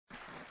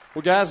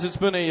Well, guys, it's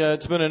been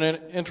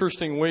an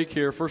interesting week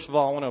here. First of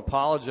all, I want to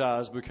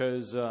apologize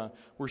because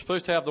we're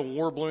supposed to have the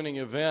WarBallooning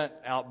event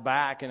out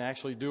back and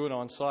actually do it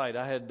on site.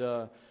 I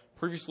had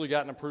previously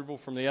gotten approval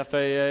from the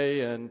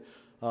FAA and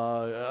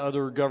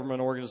other government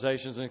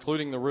organizations,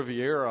 including the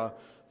Riviera,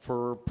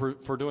 for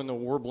doing the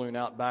WarBalloon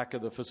out back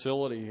of the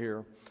facility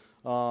here.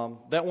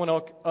 That went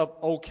up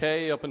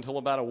okay up until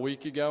about a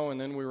week ago,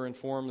 and then we were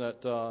informed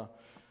that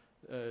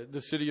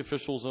the city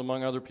officials,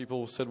 among other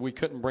people, said we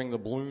couldn't bring the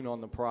balloon on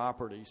the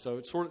property. So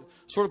it sort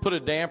of put a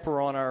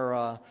damper on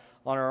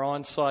our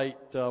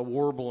on-site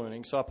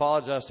WarBallooning. So I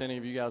apologize to any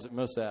of you guys that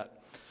missed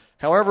that.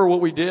 However,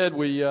 what we did,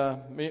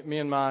 me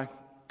and my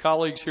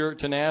colleagues here at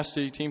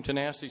Tenacity, Team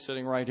Tenacity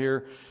sitting right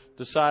here,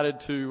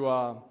 decided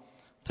to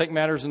take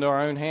matters into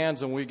our own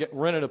hands, and we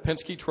rented a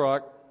Penske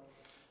truck.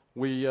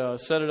 We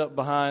set it up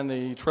behind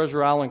the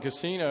Treasure Island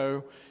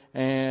Casino,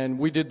 and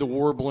we did the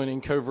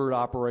WarBallooning covert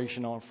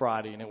operation on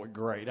Friday, and it went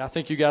great. I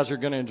think you guys are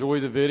going to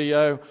enjoy the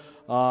video.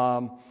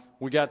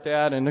 We got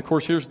that, and of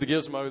course, here's the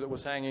gizmo that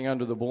was hanging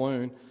under the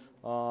balloon.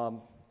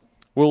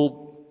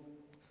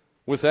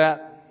 With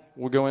that,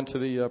 we'll go into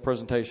the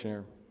presentation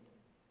here.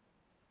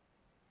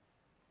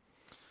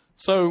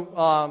 So,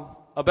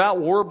 about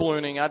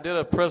WarBallooning, I did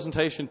a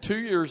presentation 2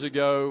 years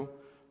ago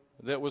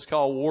that was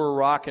called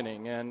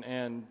WarRocketing,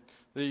 and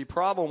the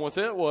problem with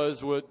it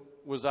was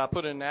I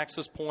put an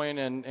access point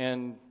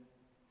and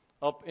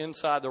up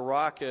inside the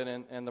rocket,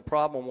 and the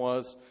problem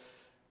was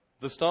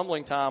the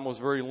stumbling time was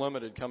very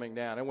limited coming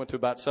down. It went to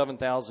about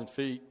 7,000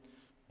 feet,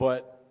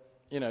 but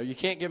you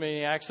can't give me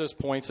any access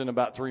points in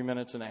about 3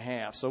 minutes and a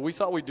half. So we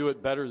thought we'd do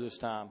it better this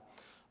time.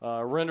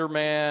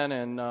 Renderman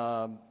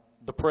and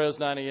the Prez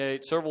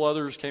 98, several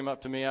others came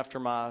up to me after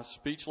my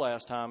speech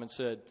last time and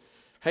said,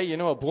 "Hey,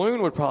 a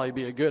balloon would probably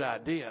be a good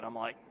idea." And I'm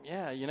like,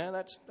 "Yeah,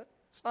 that's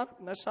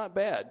not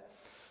bad."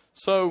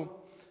 So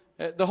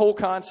the whole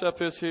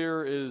concept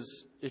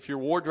is if you're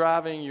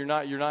wardriving, you're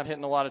not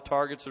hitting a lot of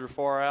targets that are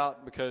far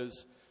out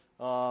because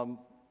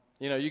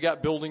you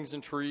got buildings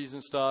and trees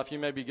and stuff. You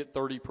maybe get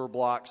 30 per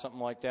block, something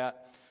like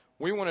that.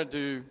 We want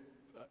to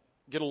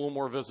get a little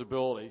more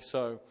visibility.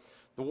 So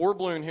the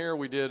WarBalloon here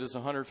we did is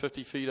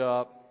 150 feet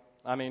up.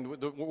 I mean,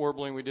 the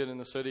WarBalloon we did in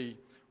the city,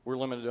 we're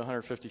limited to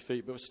 150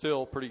 feet, but it was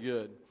still pretty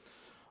good.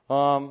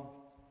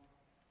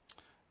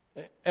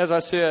 As I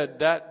said,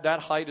 that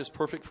height is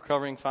perfect for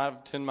covering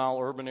 5 to 10 mile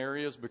urban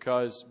areas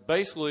because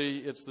basically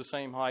it's the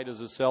same height as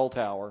a cell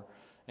tower.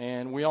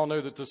 And we all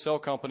know that the cell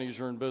companies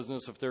are in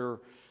business. If their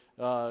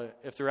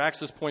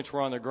access points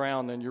were on the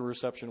ground, then your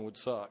reception would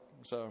suck.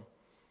 So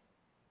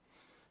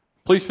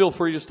please feel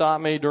free to stop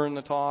me during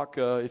the talk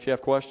if you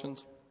have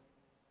questions.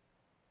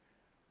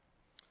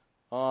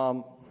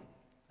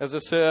 As I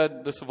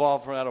said, this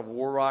evolved out of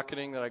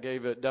WarRocketing that I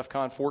gave at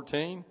DEFCON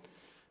 14.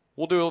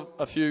 We'll do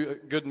a few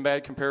good and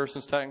bad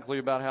comparisons technically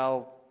about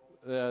how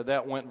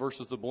that went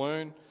versus the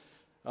balloon.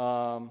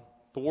 The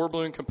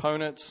WarBalloon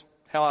components,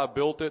 how I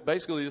built it.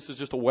 Basically, this is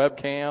just a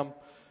webcam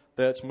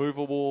that's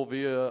movable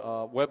via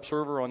a web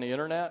server on the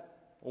internet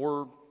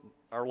or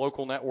our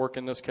local network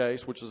in this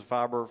case, which is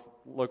a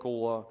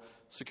local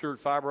secured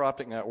fiber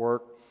optic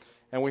network.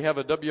 And we have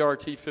a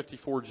WRT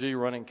 54G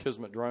running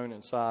Kismet drone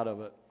inside of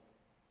it.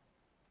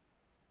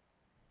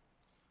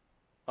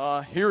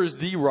 Here is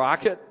the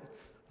rocket.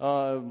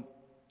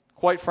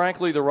 Quite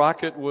frankly, the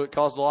rocket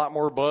caused a lot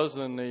more buzz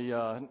than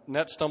the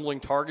net stumbling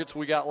targets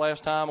we got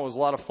last time. It was a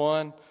lot of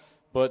fun,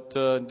 but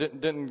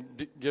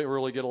didn't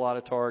really get a lot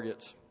of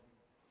targets.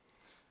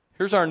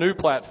 Here's our new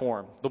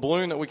platform, the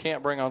balloon that we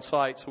can't bring on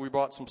site, so we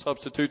brought some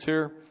substitutes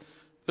here.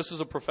 This is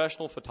a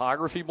professional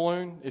photography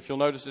balloon. If you'll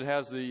notice, it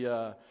has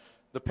the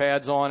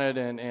pads on it,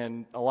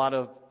 and a lot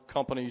of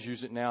companies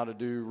use it now to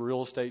do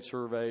real estate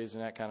surveys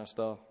and that kind of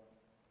stuff.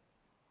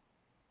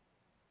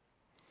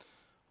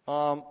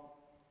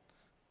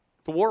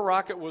 The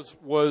WarRocket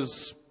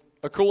was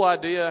a cool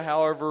idea.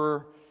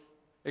 However,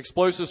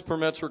 explosives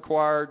permits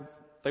required.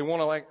 They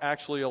want to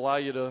actually allow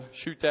you to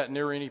shoot that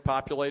near any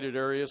populated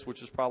areas,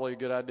 which is probably a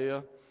good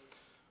idea.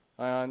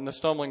 And the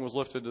stumbling was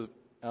limited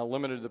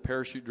to the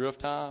parachute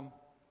drift time.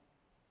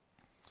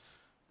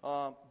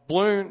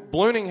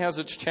 Ballooning has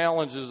its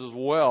challenges as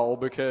well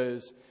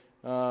because,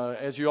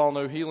 as you all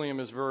know, helium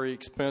is very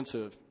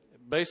expensive.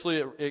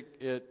 Basically,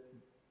 it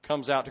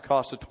comes out to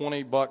cost of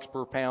 $20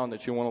 per pound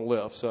that you want to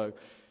lift. So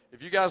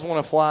if you guys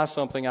want to fly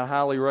something, I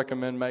highly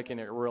recommend making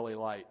it really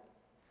light.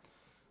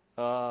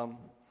 A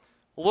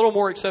little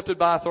more accepted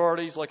by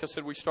authorities. Like I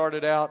said, we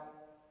started out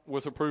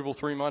with approval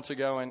 3 months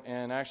ago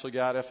and actually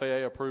got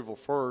FAA approval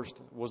first.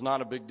 It was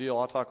not a big deal.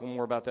 I'll talk a little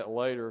more about that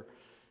later.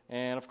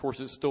 And, of course,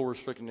 it's still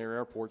restricted near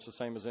airports, the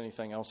same as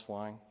anything else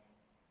flying.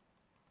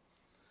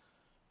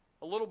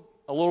 A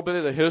little bit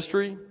of the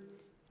history.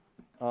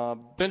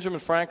 Benjamin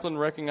Franklin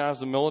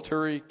recognized the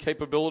military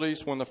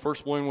capabilities when the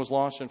first balloon was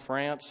launched in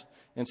France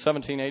in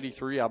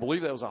 1783. I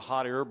believe that was a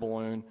hot air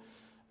balloon,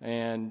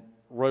 and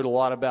wrote a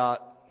lot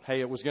about,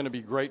 hey, it was going to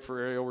be great for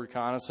aerial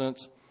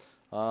reconnaissance.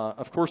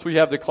 Of course, we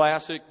have the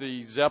classic,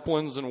 the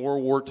Zeppelins in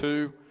World War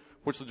II,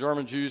 which the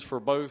Germans used for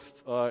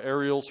both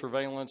aerial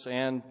surveillance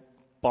and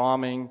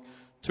bombing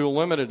to a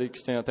limited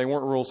extent. They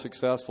weren't real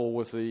successful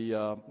with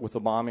the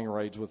bombing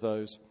raids with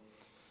those.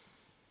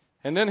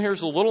 And then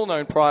here's a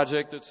little-known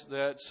project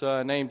that's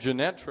named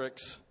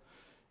Genetrix.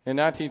 In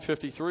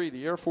 1953,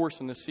 the Air Force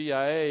and the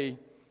CIA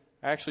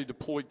actually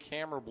deployed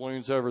camera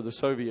balloons over the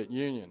Soviet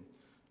Union.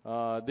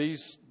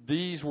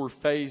 These were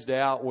phased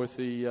out with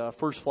the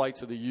first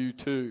flights of the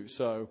U-2.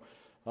 So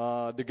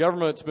the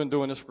government's been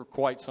doing this for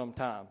quite some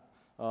time.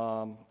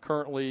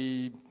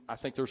 Currently, I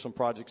think there's some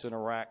projects in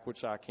Iraq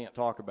which I can't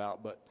talk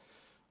about, but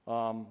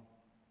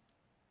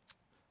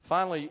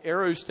finally,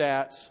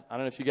 aerostats. I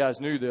don't know if you guys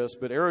knew this,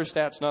 but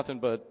aerostats nothing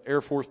but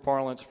Air Force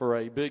parlance for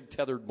a big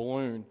tethered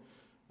balloon.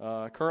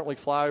 Currently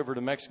fly over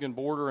the Mexican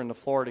border and the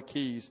Florida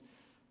Keys.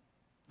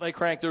 They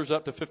crank theirs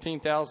up to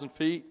 15,000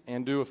 feet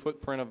and do a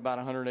footprint of about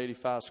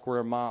 185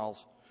 square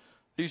miles.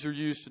 These are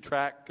used to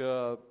track,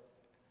 of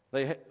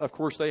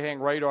course, they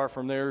hang radar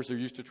from theirs. They're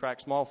used to track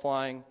small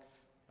flying,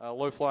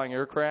 low-flying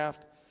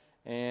aircraft.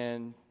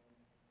 And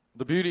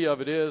the beauty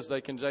of it is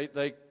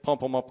they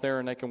pump them up there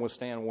and they can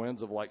withstand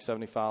winds of like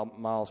 75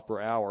 miles per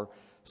hour.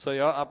 So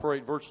they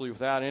operate virtually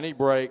without any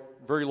brake,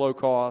 very low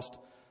cost,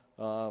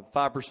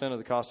 5% of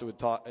the cost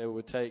it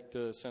would take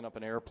to send up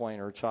an airplane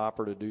or a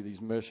chopper to do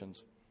these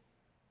missions.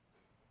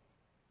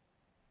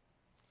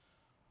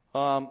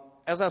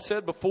 As I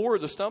said before,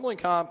 the stumbling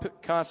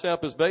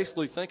concept is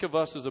basically think of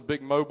us as a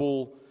big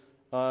mobile,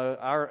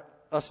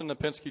 us in the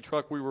Penske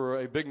truck, we were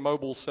a big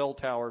mobile cell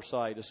tower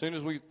site. As soon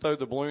as we throw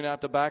the balloon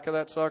out the back of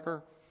that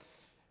sucker,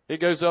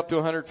 it goes up to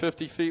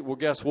 150 feet. Well,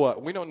 guess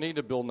what? We don't need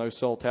to build no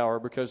cell tower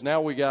because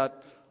now we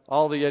got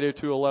all the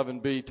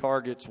 802.11b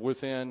targets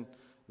within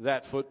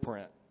that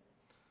footprint.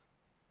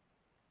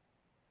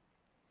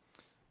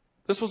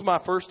 This was my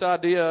first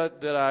idea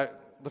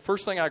the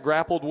first thing I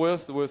grappled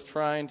with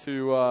trying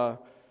to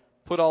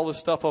put all this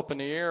stuff up in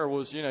the air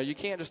was, you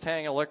can't just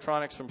hang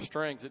electronics from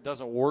strings. It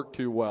doesn't work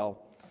too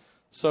well.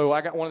 So I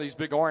got one of these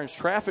big orange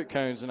traffic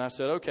cones, and I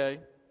said, okay,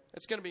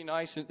 it's going to be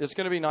nice. It's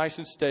going to be nice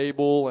and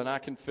stable, and I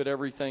can fit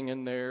everything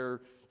in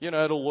there.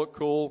 It'll look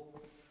cool.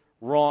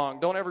 Wrong.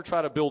 Don't ever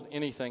try to build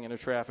anything in a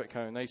traffic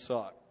cone. They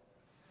suck.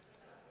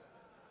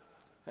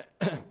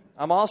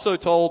 I'm also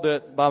told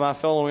that by my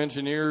fellow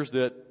engineers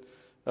that,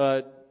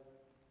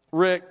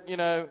 Rick,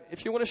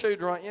 if you want to show your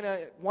drawing,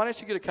 why don't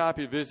you get a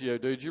copy of Visio,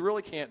 dude? You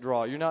really can't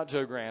draw. You're not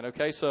Joe Grant,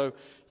 okay? So,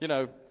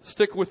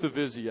 stick with the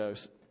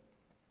Visios.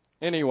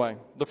 Anyway,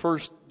 the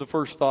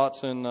first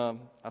thoughts, and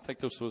I think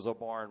this was a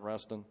bar in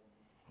Reston.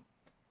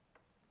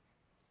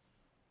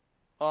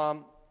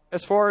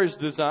 As far as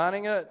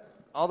designing it,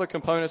 all the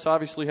components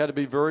obviously had to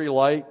be very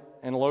light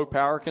and low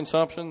power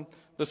consumption.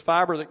 This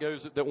fiber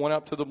that went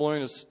up to the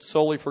balloon is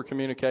solely for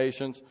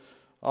communications.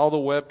 All the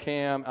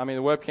webcam,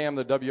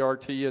 the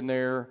WRT in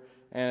there,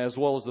 and as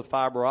well as the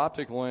fiber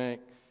optic link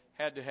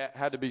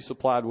had to be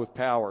supplied with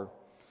power.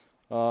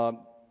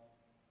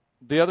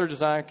 The other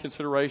design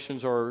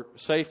considerations are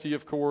safety,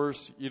 of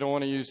course. You don't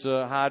want to use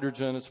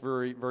hydrogen. It's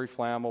very, very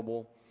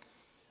flammable.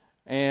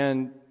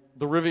 And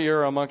the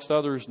Riviera, amongst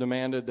others,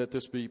 demanded that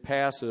this be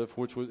passive,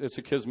 it's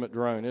a Kismet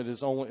drone.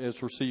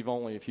 It's receive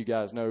only, if you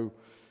guys know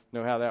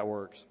how that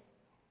works.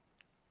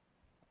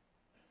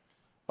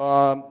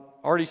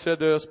 Already said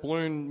this,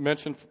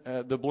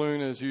 the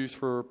balloon is used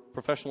for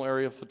professional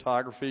area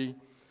photography.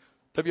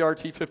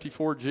 WRT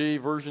 54G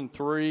version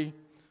 3.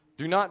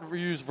 Do not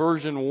use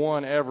version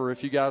 1 ever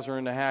if you guys are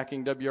into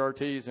hacking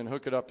WRTs and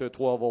hook it up to a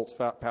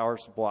 12-volt power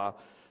supply.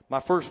 My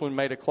first one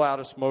made a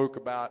cloud of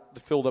smoke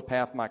filled up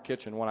half my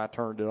kitchen when I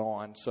turned it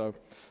on. So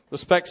the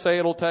specs say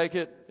it'll take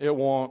it. It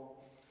won't.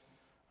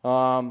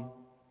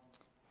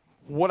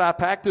 What I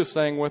packed this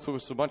thing with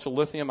was a bunch of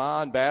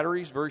lithium-ion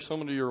batteries, very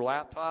similar to your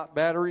laptop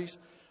batteries.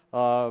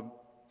 For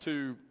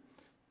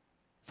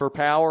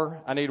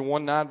power, I need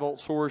one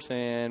 9-volt source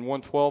and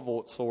one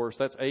 12-volt source.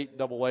 That's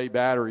 8 AA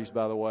batteries,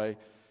 by the way,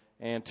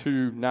 and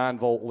 2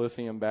 9-volt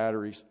lithium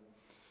batteries.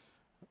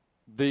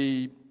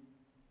 The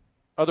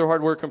other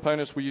hardware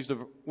components we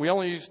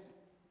only used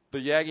the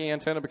Yagi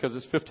antenna because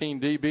it's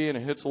 15 dB and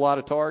it hits a lot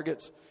of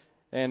targets.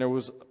 And it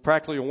was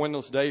practically a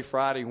windless day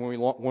Friday when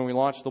we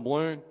launched the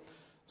balloon.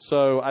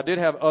 So I did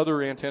have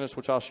other antennas,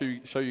 which I'll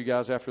show you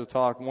guys after the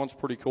talk. One's a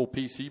pretty cool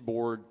PC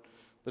board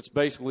that's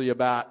basically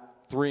about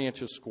 3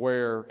 inches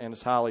square and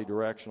is highly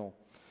directional.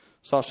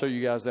 So I'll show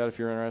you guys that if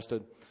you're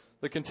interested.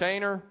 The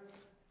container,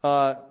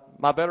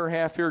 my better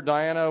half here,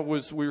 Diana, we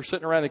were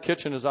sitting around the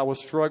kitchen as I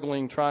was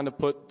struggling trying to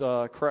put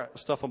a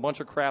bunch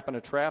of crap in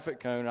a traffic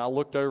cone. And I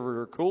looked over at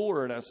her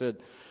cooler and I said,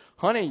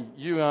 honey,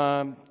 do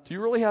you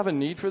really have a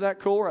need for that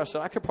cooler? I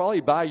said, I could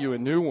probably buy you a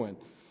new one.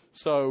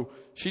 So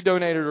she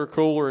donated her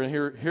cooler, and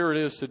here it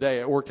is today.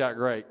 It worked out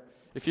great.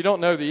 If you don't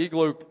know, the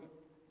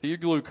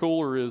Igloo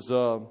cooler is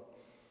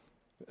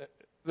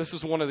this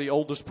is one of the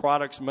oldest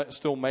products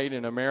still made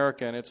in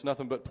America, and it's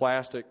nothing but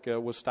plastic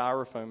with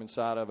styrofoam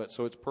inside of it.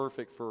 So it's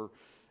perfect for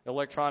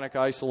electronic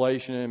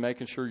isolation and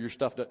making sure your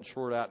stuff doesn't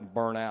short out and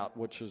burn out,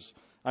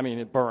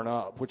 it burn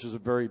up, which is a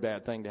very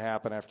bad thing to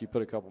happen after you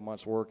put a couple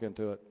months' work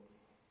into it.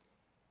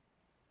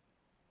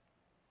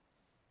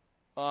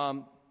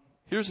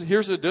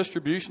 Here's a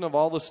distribution of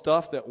all the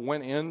stuff that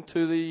went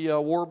into the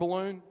war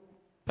balloon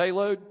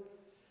payload.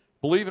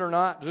 Believe it or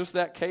not, just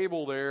that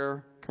cable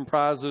there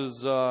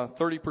comprises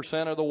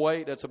 30% of the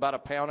weight. That's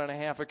about 1.5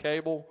 pounds of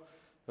cable.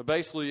 But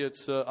basically,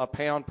 it's a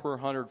pound per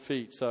 100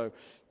 feet. So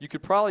you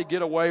could probably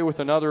get away with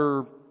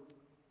another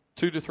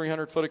 200 to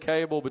 300 foot of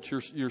cable, but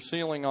your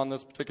ceiling on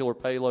this particular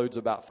payload is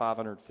about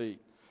 500 feet.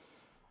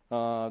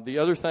 The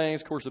other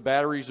things, of course, the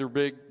batteries are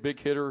big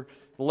hitter.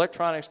 The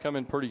electronics come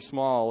in pretty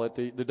small. At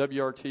the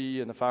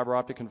WRT and the fiber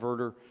optic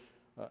converter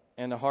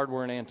and the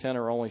hardware and antenna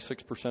are only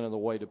 6% of the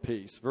weight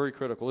apiece. Very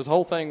critical. This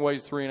whole thing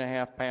weighs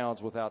 3.5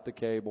 pounds without the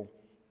cable.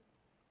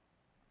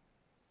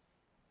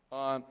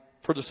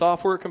 For the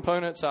software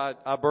components,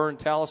 I burned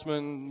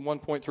Talisman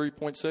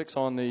 1.3.6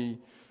 on the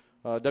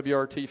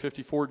WRT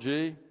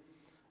 54G.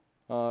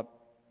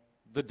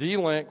 The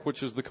D-Link,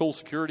 which is the cool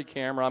security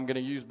camera I'm going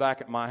to use back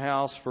at my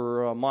house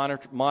for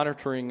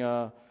monitoring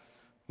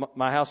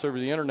my house over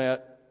the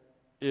internet,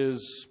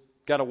 is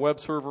got a web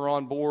server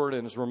on board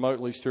and is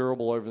remotely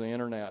steerable over the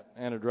internet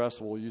and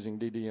addressable using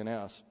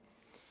DDNS.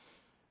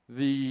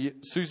 The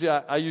SUSE,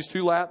 I used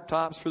 2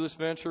 laptops for this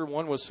venture.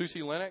 One was SUSE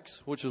Linux,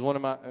 which is one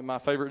of my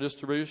favorite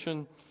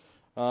distribution.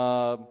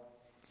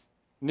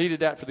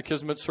 Needed that for the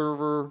Kismet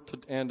server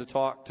and to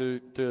talk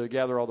to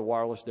gather all the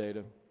wireless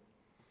data.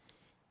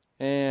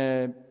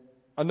 And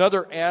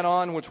another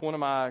add-on, which one of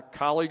my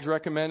colleagues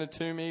recommended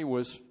to me,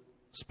 was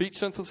speech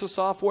synthesis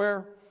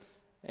software,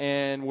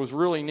 and was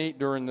really neat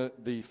during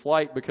the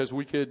flight because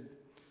we could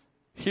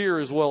hear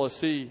as well as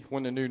see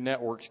when the new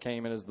networks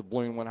came in as the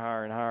balloon went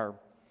higher and higher.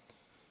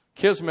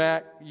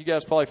 Kismet, you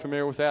guys are probably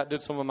familiar with that.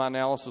 Did some of my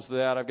analysis of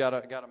that. I've got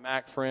a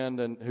Mac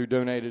friend who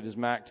donated his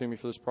Mac to me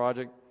for this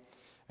project.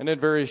 And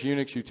then various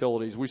Unix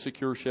utilities. We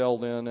secure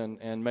shelled in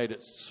and made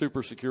it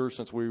super secure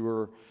since we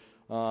were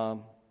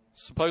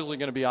supposedly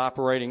going to be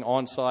operating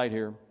on site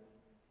here.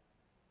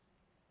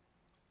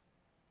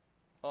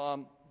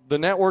 The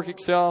network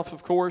itself,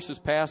 of course, is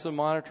passive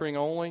monitoring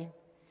only.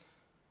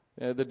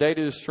 The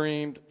data is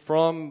streamed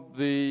from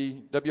the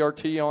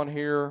WRT on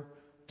here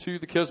to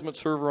the Kismet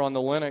server on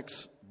the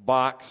Linux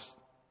box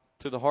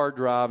to the hard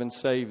drive and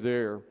saved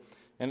there.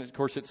 And of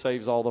course, it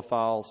saves all the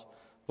files.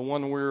 The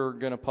one we're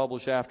going to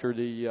publish after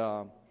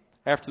the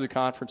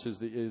conference is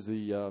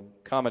the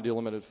comma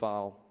delimited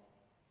file.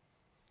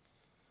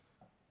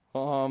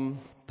 I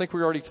think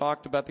we already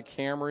talked about the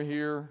camera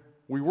here.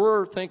 We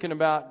were thinking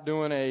about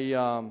doing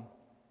a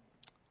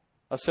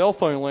cell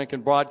phone link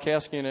and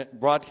broadcasting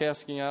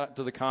out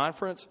to the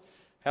conference.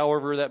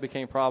 However, that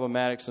became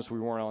problematic since we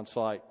weren't on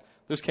site.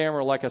 This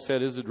camera, like I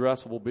said, is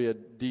addressable via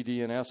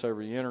DDNS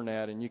over the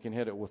internet, and you can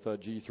hit it with a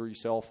G3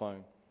 cell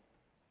phone.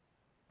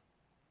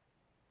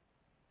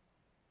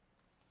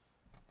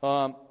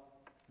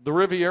 The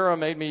Riviera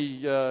made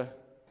me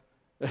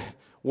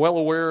well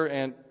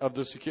aware of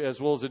the as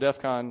well as the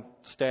DEFCON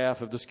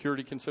staff of the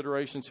security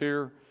considerations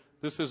here.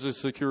 This is a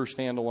secure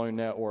standalone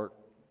network.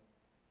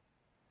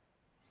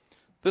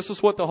 This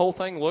is what the whole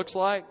thing looks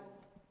like.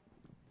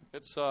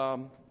 It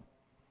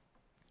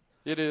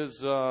is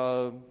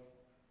the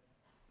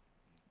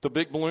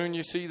big balloon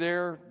you see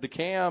there. The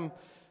cam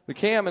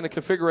and the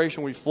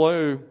configuration we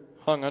flew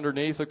hung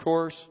underneath, of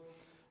course.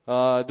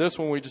 This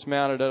one we just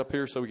mounted up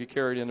here so we could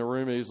carry it in the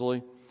room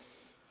easily.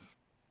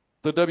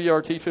 The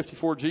WRT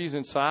 54G is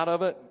inside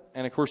of it,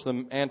 and of course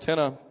the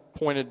antenna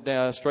pointed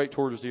straight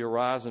towards the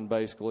horizon,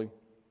 basically.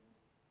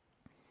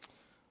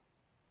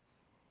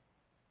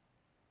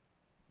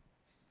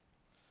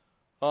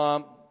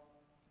 Go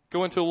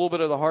into a little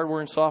bit of the hardware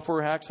and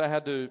software hacks I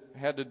had to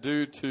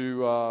do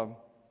to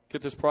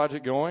get this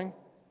project going.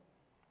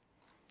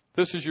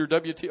 This is your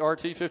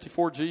WRT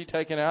 54G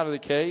taken out of the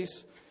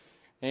case,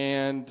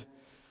 and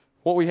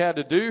what we had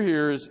to do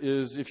here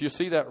is if you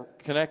see that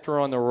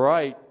connector on the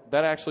right,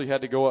 that actually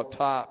had to go up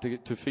top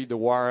to feed the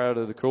wire out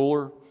of the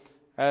cooler.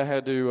 I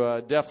had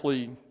to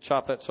deftly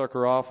chop that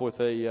sucker off with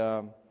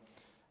a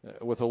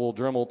little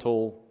Dremel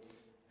tool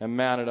and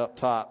mount it up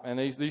top. And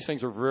these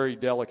things are very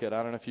delicate.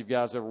 I don't know if you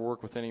guys ever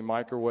work with any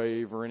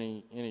microwave or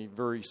any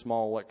very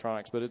small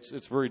electronics, but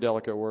it's very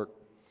delicate work.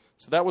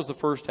 So that was the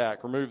first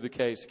hack. Remove the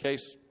case. The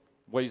case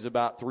weighs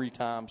about 3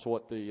 times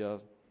what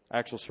the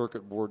actual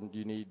circuit board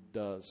you need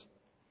does.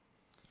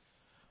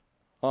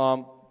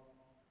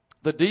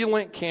 The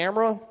D-Link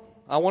camera,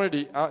 I wanted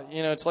to,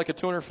 it's like a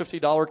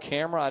 $250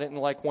 camera. I didn't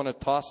want to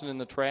toss it in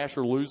the trash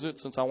or lose it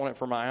since I want it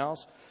for my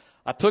house.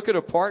 I took it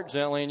apart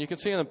gently, and you can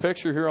see in the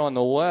picture here on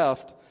the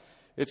left,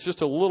 it's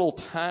just a little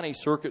tiny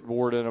circuit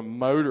board and a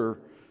motor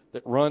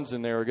that runs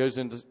in there. It goes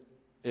into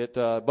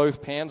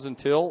both pans and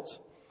tilts.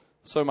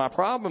 So my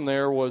problem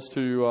there was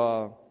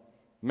to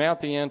mount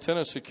the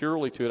antenna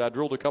securely to it. I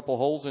drilled a couple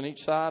holes in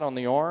each side on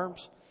the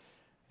arms.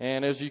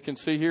 And as you can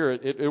see here,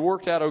 it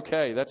worked out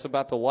okay. That's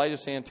about the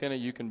lightest antenna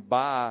you can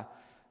buy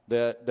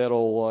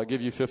that'll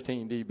give you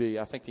 15 dB.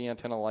 I think the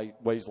antenna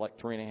weighs like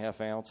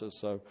 3.5 ounces.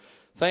 So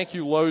thank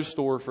you, Lowe's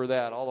store, for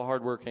that. All the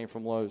hardware came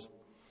from Lowe's.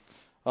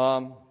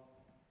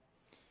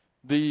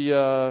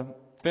 The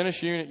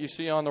finished unit you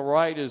see on the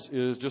right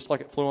is just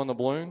like it flew on the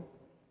balloon.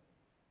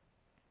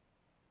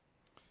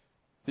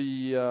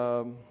 we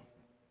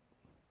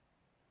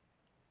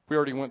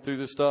already went through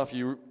this stuff.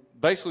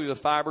 Basically the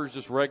fiber is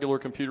just regular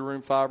computer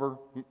room fiber,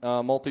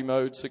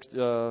 multi-mode,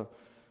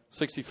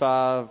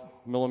 65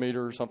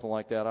 millimeter or something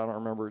like that. I don't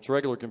remember. It's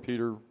regular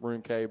computer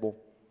room cable.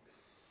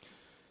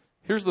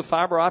 Here's the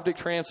fiber optic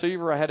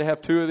transceiver. I had to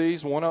have two of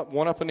these, one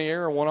up in the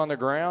air and one on the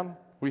ground.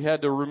 We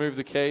had to remove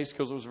the case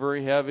because it was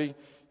very heavy.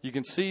 You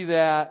can see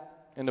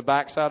that in the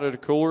back side of the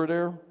cooler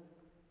there.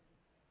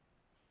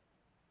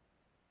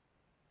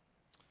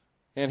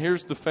 And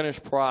here's the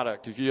finished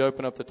product. If you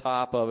open up the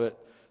top of it,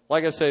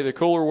 like I say, the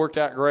cooler worked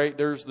out great.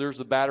 There's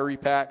the battery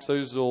packs.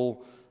 Those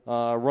will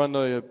run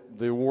the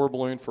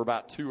WarBalloon for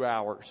about 2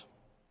 hours.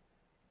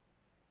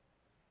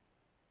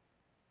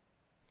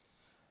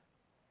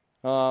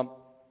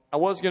 I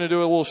was going to do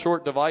a little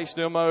short device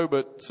demo,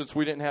 but since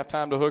we didn't have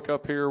time to hook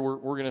up here, we're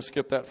going to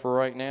skip that for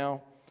right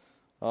now.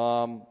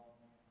 One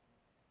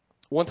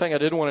thing I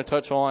did want to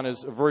touch on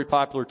is a very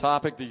popular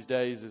topic these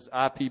days is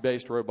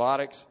IP-based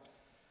robotics.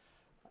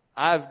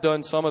 I've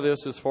done some of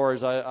this as far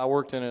as I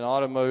worked in an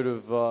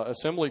automotive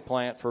assembly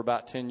plant for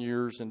about 10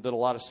 years and did a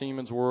lot of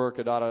Siemens work,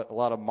 a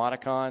lot of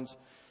Monicons.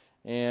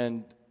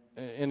 And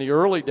in the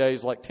early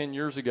days, like 10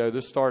 years ago,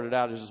 this started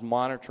out as just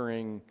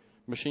monitoring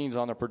machines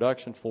on the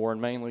production floor,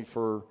 and mainly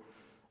for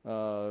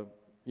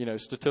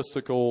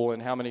statistical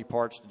and how many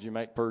parts did you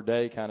make per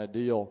day kind of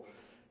deal.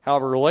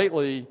 However,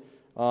 lately,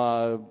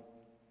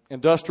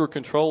 industrial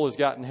control has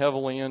gotten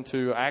heavily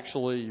into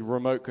actually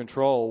remote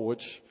control,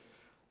 which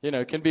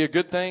can be a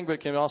good thing, but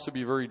can also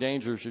be very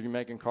dangerous if you're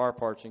making car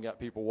parts and got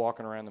people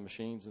walking around the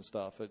machines and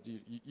stuff.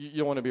 You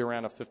don't want to be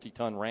around a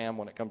 50-ton Ram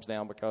when it comes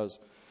down because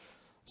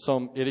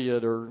some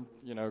idiot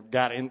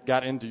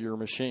got into your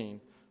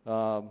machine.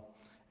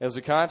 As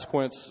a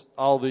consequence,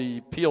 all the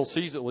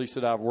PLCs, at least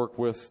that I've worked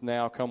with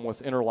now, come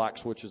with interlock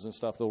switches and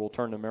stuff that will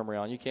turn the memory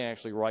on. You can't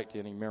actually write to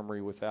any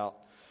memory without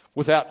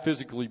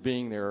physically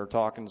being there or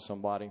talking to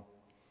somebody.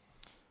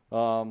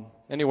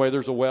 Anyway,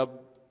 there's a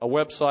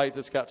website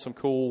that's got some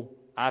cool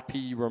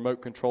IP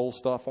remote control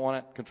stuff on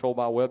it,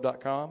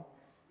 controlbyweb.com.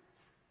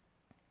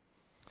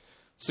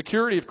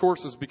 Security, of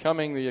course, is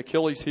becoming the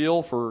Achilles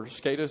heel for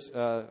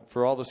SCADA,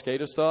 for all the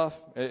SCADA stuff.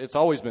 It's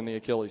always been the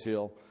Achilles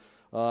heel.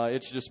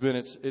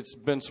 It's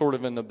been sort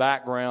of in the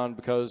background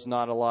because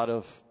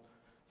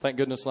thank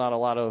goodness, not a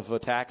lot of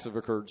attacks have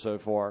occurred so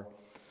far.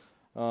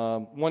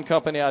 One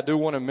company I do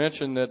want to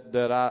mention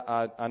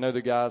that I know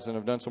the guys and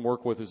have done some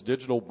work with is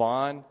Digital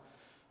Bond.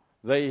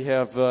 They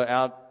have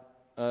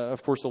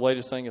of course, the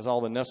latest thing is all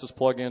the Nessus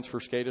plugins for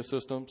SCADA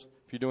systems.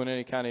 If you're doing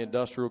any kind of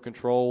industrial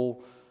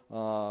control,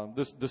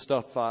 this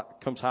stuff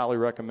comes highly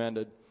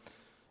recommended.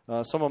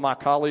 Some of my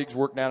colleagues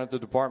work down at the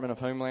Department of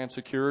Homeland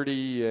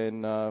Security,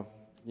 and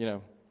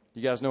you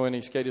guys know any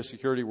SCADA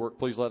security work,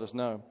 please let us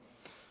know.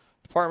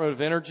 Department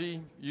of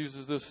Energy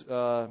uses this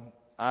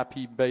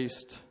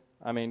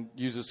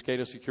uses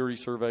SCADA security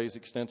surveys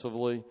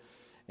extensively,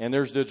 and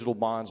there's Digital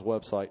Bond's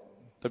website,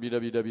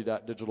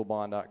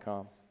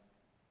 www.digitalbond.com.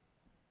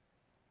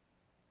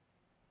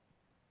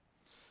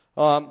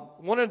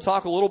 Wanted to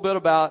talk a little bit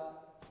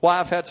about why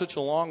I've had such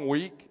a long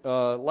week.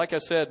 Like I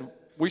said,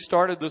 we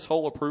started this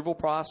whole approval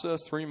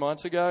process 3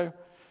 months ago.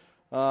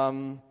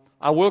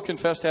 I will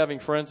confess to having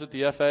friends at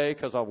the FAA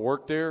because I've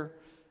worked there,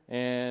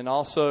 and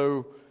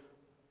also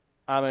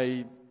I'm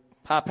a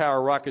high-power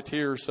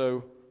rocketeer,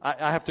 so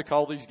I have to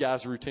call these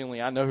guys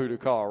routinely. I know who to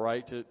call,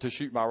 right, to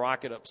shoot my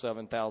rocket up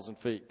 7,000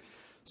 feet.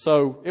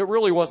 So it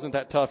really wasn't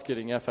that tough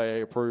getting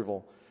FAA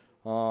approval.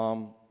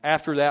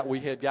 After that,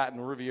 we had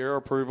gotten Riviera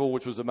approval,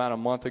 which was about a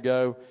month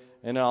ago,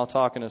 and then I'll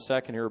talk in a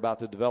second here about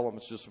the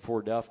developments just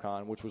before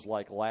DEFCON, which was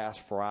like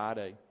last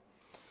Friday.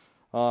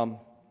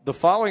 The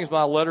following is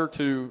my letter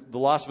to the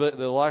Las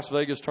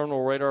Vegas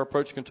Terminal Radar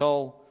Approach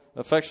Control,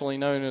 affectionately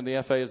known in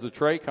the FAA as the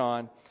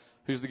TRACON,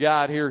 who's the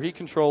guy out here. He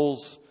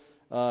controls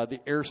the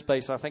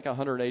airspace, I think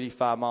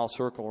 185-mile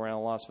circle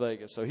around Las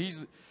Vegas. So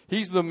he's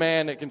the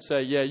man that can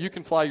say, yeah, you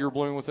can fly your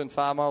balloon within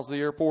 5 miles of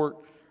the airport,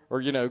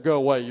 or, go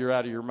away, you're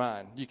out of your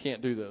mind. You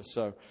can't do this.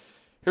 So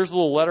here's a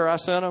little letter I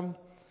sent him.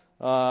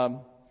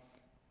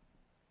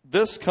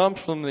 This comes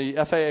from the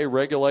FAA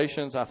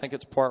regulations. I think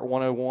it's Part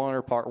 101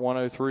 or Part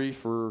 103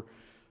 for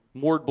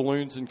moored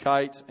balloons and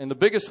kites. And the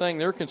biggest thing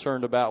they're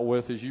concerned about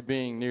with is you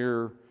being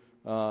near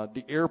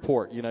the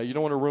airport. You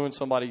don't want to ruin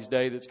somebody's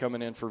day that's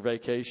coming in for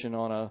vacation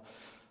on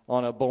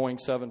a Boeing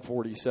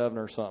 747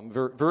 or something.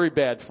 Very, very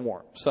bad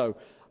form. So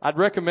I'd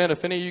recommend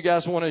if any of you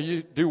guys want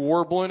to do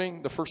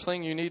warballooning, the first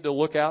thing you need to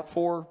look out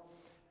for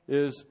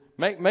is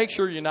make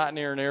sure you're not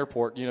near an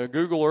airport.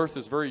 Google Earth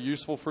is very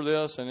useful for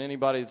this, and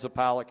anybody that's a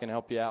pilot can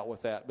help you out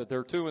with that. But there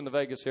are two in the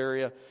Vegas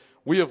area.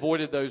 We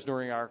avoided those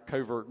during our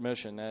covert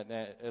mission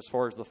as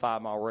far as the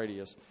 5-mile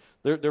radius.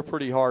 They're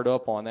pretty hard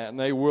up on that, and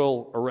they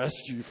will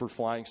arrest you for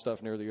flying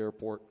stuff near the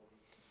airport.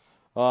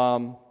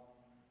 So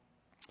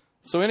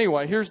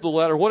anyway, here's the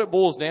letter. What it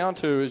boils down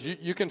to is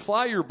you can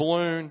fly your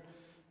balloon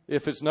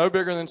if it's no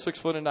bigger than 6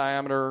 foot in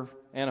diameter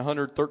and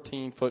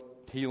 113-foot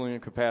helium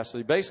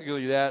capacity.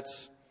 Basically,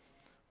 that's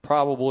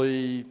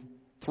probably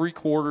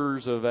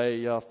 3/4 of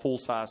a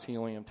full-size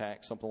helium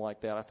tank, something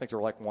like that. I think they're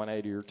like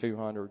 180 or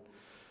 200.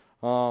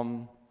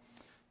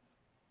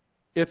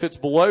 If it's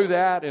below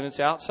that and it's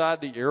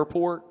outside the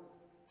airport,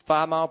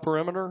 5-mile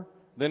perimeter,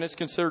 then it's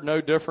considered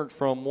no different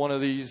from one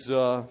of these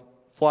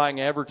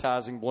flying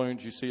advertising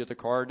balloons you see at the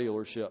car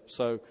dealership.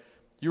 So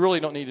you really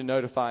don't need to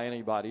notify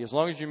anybody. As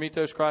long as you meet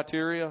those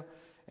criteria,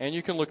 and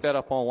you can look that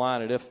up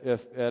online at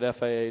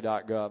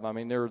FAA.gov. I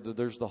mean,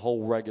 there's the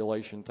whole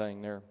regulation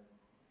thing there.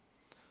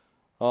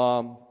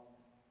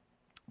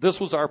 This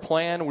was our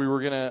plan. We were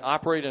going to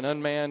operate an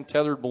unmanned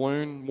tethered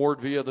balloon moored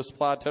via the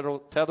supply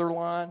tether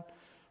line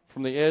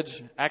from the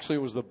edge. Actually,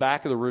 it was the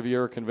back of the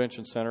Riviera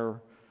Convention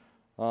Center.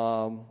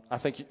 I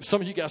think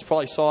some of you guys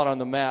probably saw it on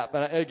the map.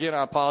 And again,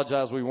 I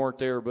apologize we weren't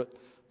there, but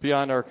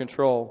beyond our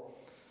control.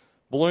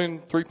 Balloon,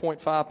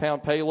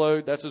 3.5-pound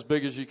payload. That's as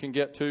big as you can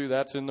get to.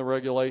 That's in the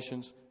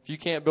regulations. If you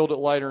can't build it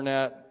lighter than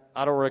that,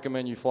 I don't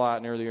recommend you fly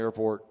it near the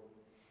airport.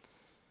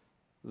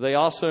 They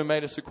also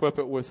made us equip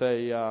it with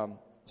a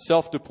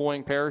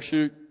self-deploying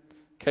parachute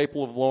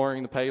capable of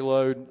lowering the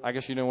payload. I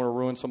guess you don't want to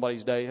ruin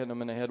somebody's day hitting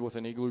them in the head with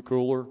an igloo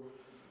cooler.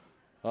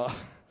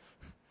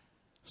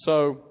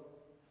 So,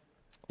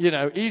 you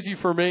know, easy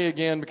for me,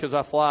 again, because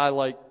I fly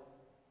like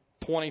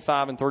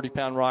 25 and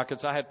 30-pound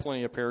rockets. I had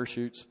plenty of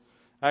parachutes.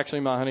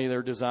 Actually, my honey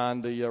there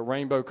designed the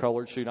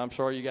rainbow-colored chute. I'm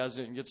sorry you guys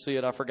didn't get to see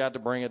it. I forgot to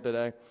bring it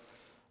today.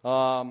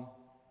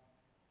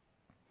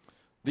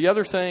 The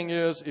other thing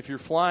is, if you're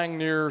flying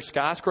near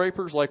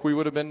skyscrapers like we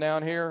would have been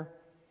down here,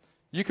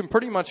 you can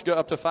pretty much go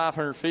up to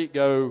 500 feet.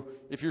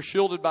 If you're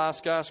shielded by a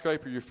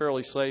skyscraper, you're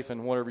fairly safe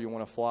in whatever you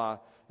want to fly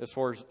as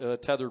far as a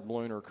tethered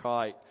balloon or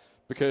kite,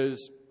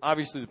 because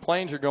obviously the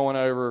planes are going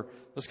over,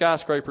 the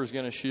skyscraper is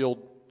going to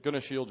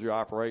shield your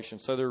operation.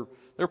 So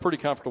they're pretty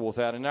comfortable with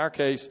that. In our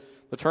case,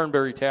 the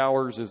Turnberry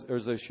Towers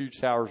there's those huge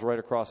towers right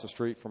across the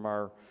street from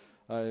our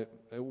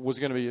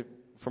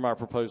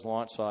proposed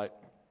launch site.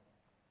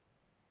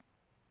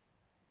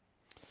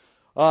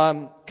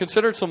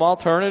 Considered some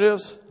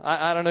alternatives.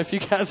 I don't know if you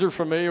guys are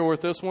familiar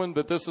with this one,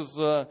 but this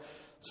is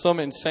some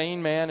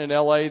insane man in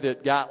LA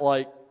that got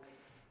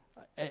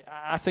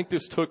I think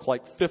this took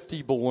like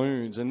 50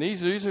 balloons, and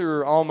these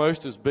are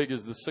almost as big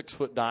as the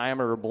 6-foot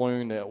diameter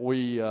balloon that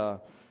we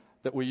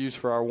use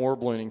for our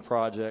WarBallooning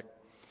project.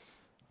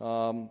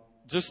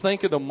 Just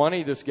think of the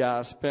money this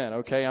guy spent.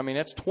 Okay, I mean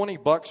that's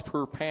 $20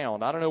 per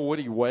pound. I don't know what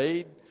he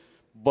weighed,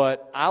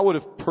 but I would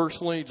have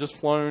personally just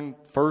flown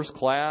first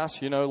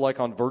class, you know, like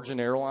on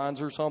Virgin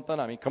Airlines or something.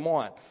 I mean, come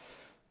on.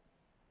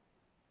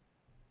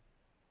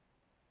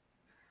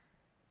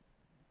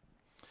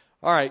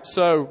 All right,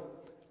 so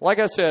like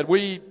I said,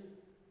 we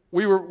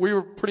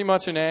were pretty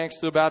much in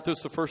angst about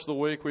this the first of the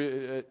week.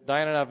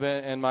 Diana and I've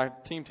been, and my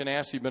team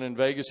Tenacity have been in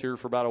Vegas here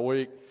for about a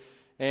week,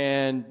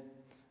 and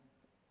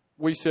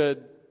we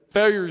said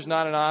failure is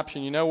not an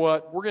option. You know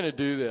what? We're going to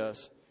do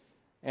this.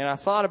 And I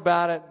thought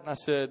about it, and I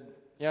said,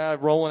 yeah,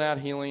 rolling out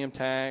helium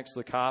tanks,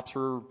 the cops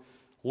are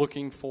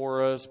looking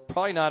for us.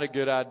 Probably not a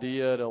good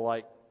idea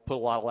to put a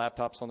lot of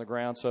laptops on the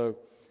ground. So,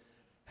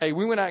 hey,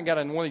 we went out and got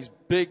in one of these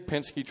big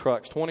Penske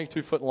trucks,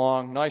 22 foot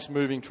long, nice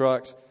moving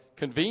trucks,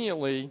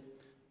 conveniently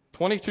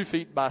 22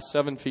 feet by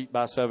 7 feet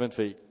by 7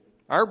 feet.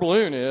 Our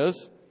balloon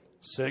is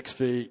 6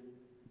 feet.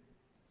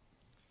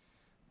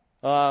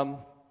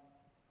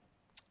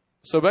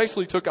 So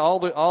basically took all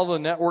the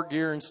network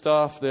gear and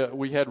stuff that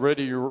we had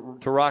ready to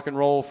rock and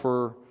roll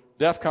for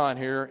DEFCON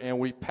here, and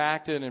we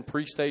packed it and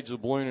pre-staged the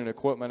balloon and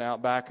equipment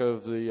out back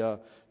of the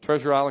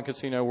Treasure Island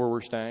Casino where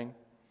we're staying.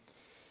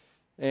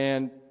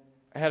 And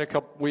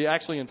we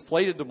actually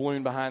inflated the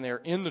balloon behind there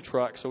in the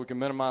truck so we can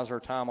minimize our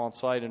time on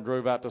site, and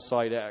drove out to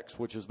Site X,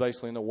 which is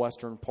basically in the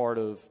western part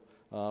of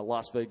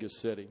Las Vegas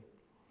City.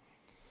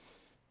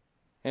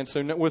 And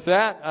so with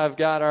that, I've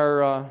got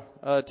our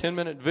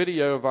 10-minute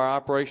video of our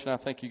operation I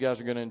think you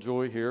guys are going to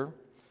enjoy here.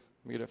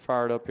 Let me get it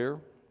fired up here.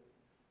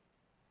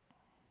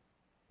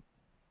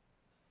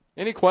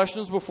 Any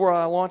questions before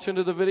I launch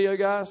into the video,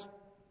 guys?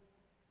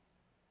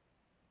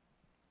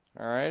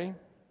 All righty.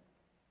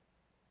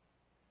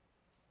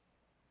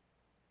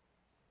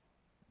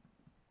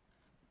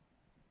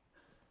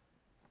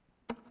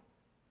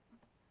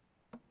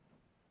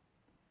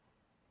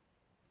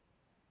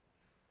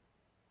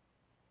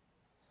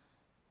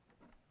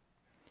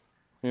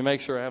 Let me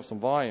make sure I have some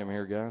volume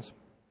here, guys.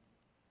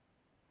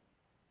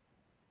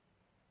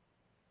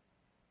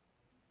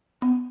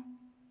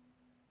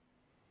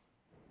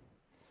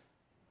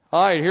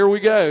 All right, here we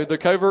go, the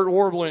covert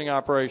warballooning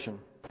operation.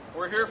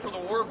 We're here for the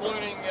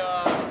warballooning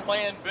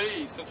Plan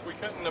B. Since we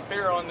couldn't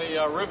appear on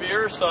the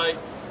Riviera site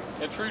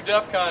in true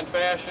DEFCON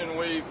fashion,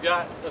 we've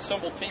got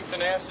assembled Team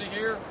Tenacity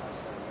here,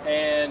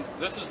 and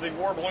this is the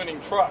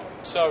warballooning truck.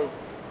 So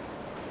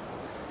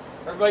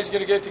everybody's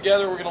going to get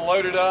together, we're going to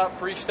load it up,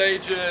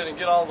 pre-stage it, and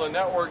get all the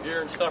network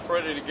gear and stuff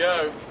ready to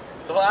go.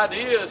 The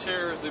idea is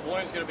here is the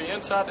balloon's going to be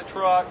inside the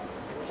truck,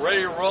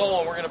 ready to roll,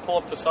 and we're going to pull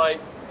up the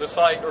site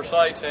or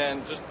sites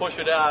and just push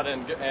it out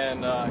and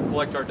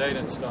collect our data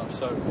and stuff.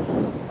 So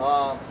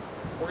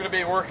We're going to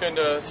be working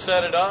to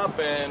set it up,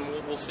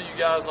 and we'll see you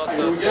guys on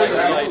the flight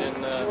site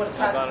in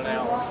about an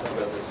hour.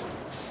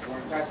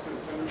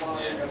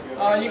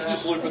 You can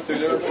just loop it through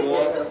there if you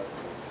want.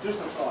 Just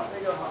a thought. There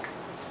you go.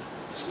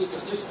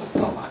 Just a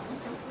thought.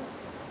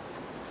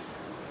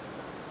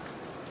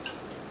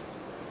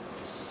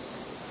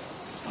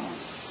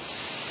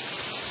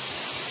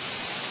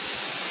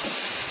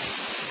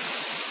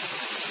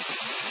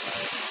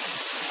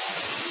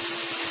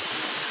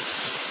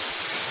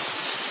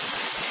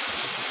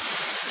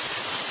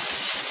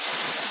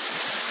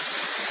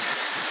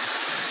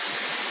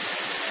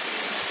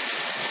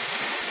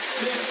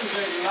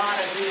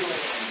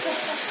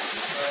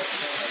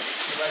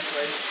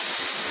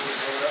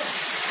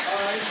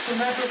 It's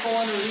symmetrical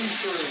under these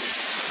three.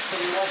 So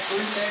you have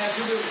three tabs.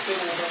 You do the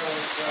single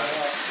barrels.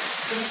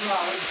 Finish it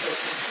out.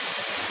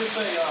 Just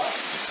a,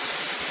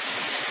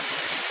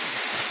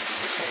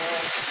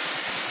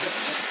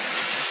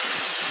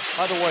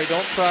 by the way,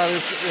 don't try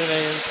this in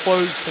an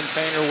enclosed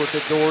container with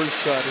the doors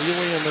shut.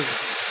 Helium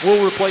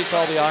will replace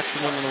all the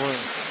oxygen in the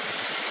room.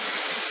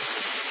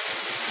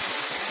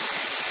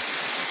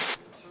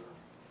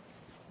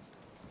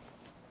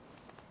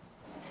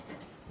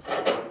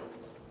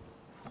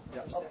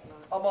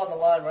 I'm on the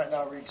line right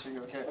now, Reek, so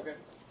you're okay. Okay.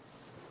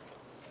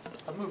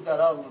 I moved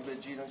that out a little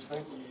bit, G, don't you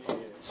think?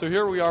 So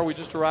here we are. We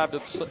just arrived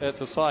at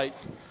the site.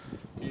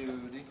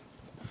 Beauty.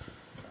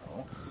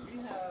 We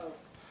have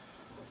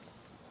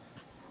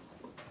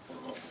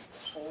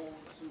holes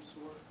of some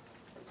sort.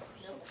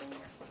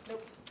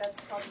 Nope,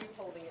 that's probably you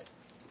holding it.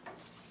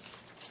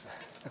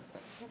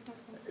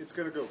 It's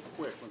going to go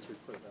quick once we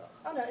put it out.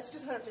 Oh no, it's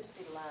just 150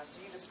 feet of line, so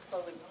you just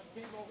slowly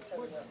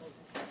turn it up.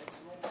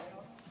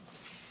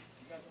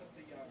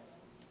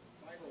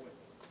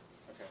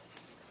 Okay.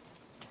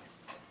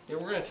 Yeah,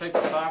 we're going to take the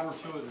fiber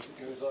to it as it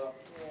goes up.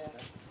 Yeah.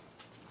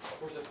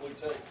 Where's that blue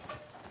tape?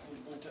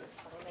 Blue tape.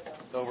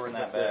 It's over in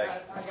that bag.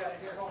 I got it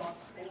here, hold on.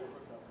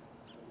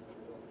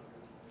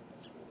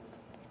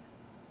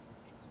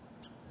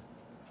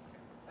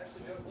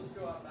 Actually, let's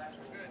go out back.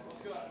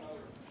 Let's go out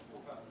another 4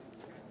 or 5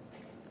 feet.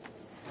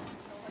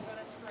 Don't go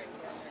that string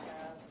down there,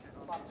 guys.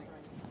 Bottom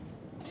string.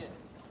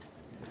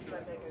 Yeah.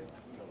 Let that go.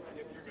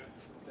 Yep, you're good.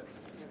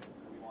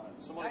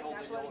 Somebody Right, hold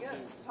now the let it yellow go.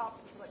 tube. Top,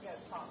 let go,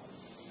 top. Go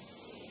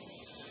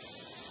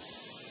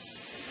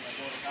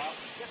to the top.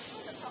 Yep,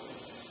 let it top.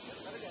 Yep,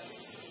 let it go.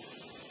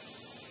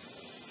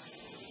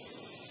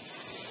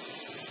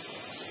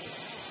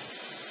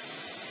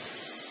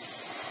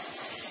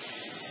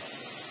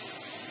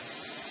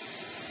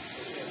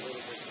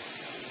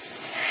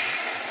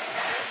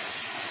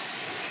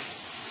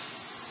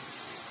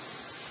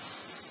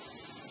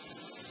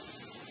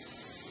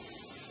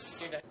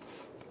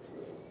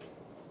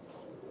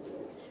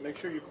 Make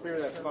sure you clear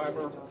that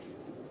fiber.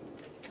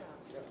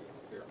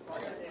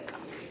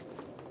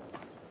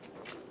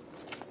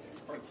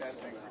 Put that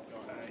thing out.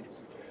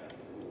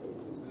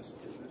 Is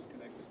this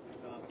connected?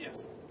 Yes.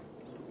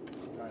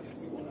 All right, let's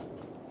see one up.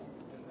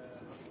 And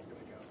it's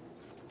going to go.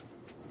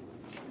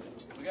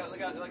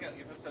 Look out.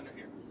 You put it under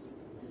here.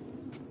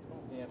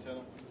 The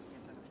antenna.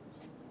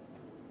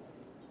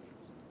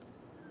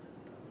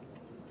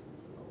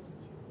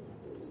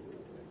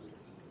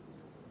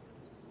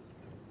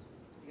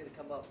 You gotta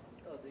come up.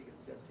 Oh, there you go.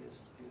 Got this.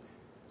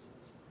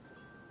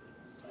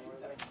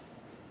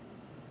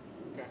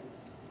 Okay.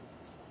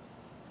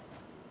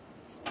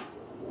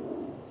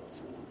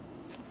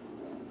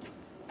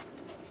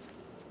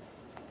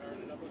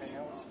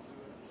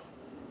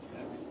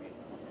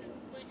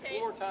 One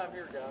more time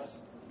here, guys.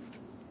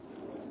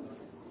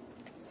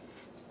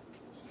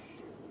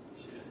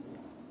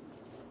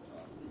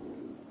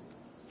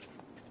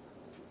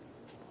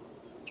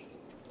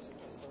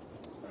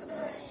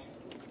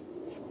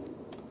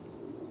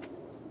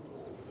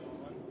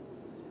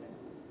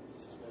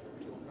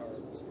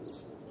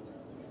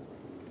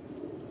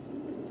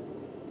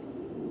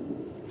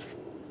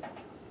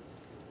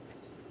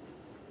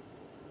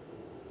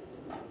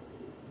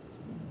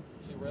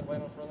 See red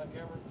light on front of that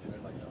camera? Yeah,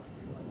 red light on.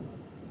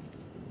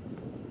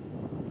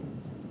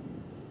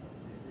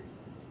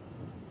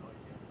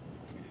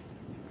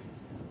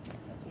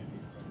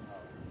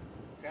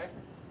 Okay?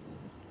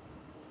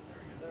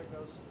 There it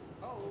goes.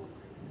 Oh.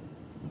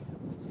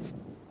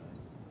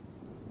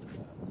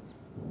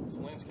 Is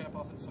the lens cap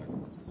off in a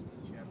second?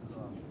 Cap is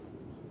off.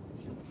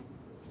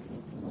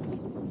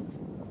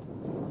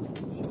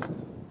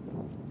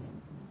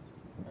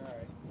 All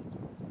right.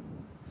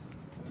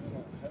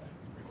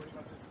 Recording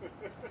about this?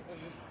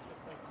 Is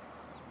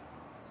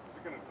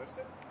it going to lift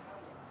it?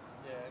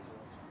 Yeah, it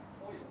will.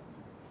 Oh, yeah.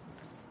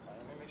 All right,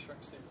 let me make sure I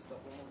can see this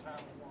stuff one more time.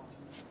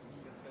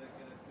 Get a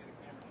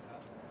camera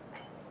shot.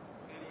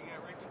 Danny, you got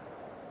Ricky?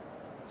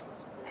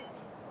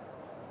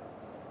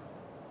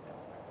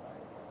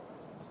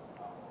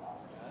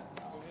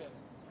 Go ahead.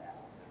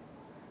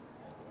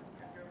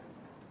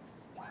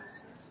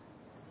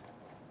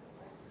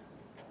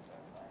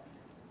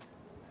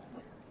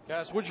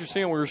 Guys, what you're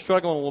seeing, we were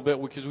struggling a little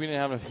bit because we didn't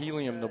have enough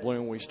helium in the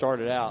balloon when we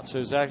started out. So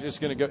it's actually it's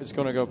going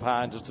to go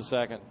high in just a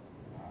second.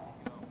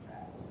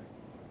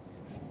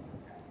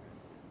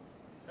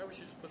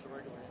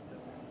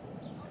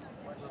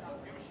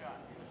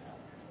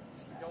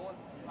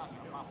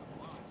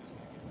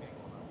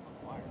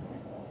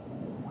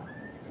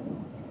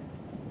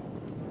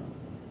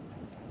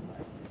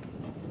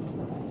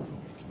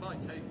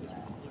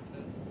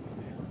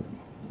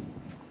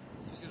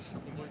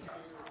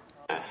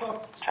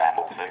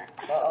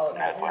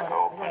 Network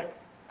open.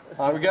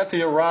 All right, we got the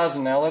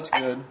horizon now. That's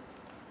good.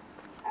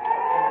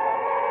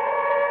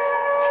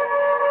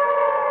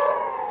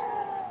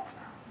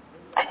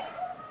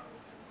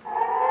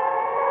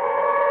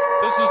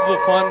 This is the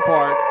fun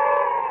part.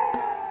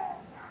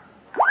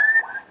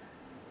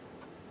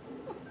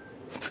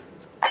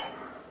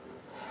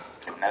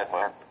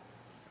 Network.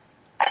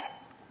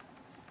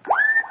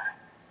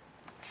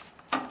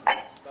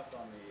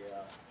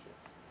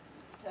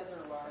 Tether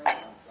wire.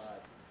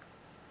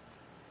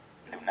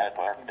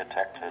 Network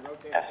detected.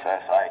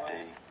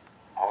 SSID.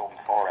 Home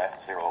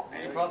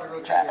 4F0B. You probably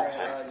rotate Channel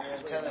your 6.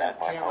 antenna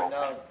Network camera open.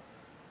 now.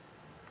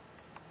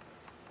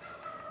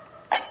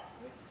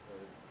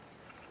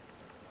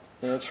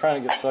 Yeah, it's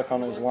trying to get stuck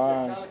on those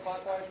lines.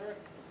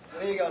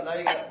 There you go. Now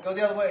you got. Go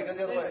the other way. Go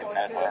the other way.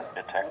 Network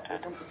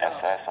detected.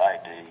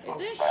 SSID.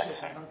 Bison.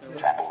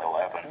 Channel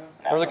 11.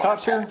 Are the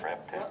cops here?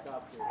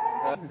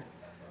 Encrypted.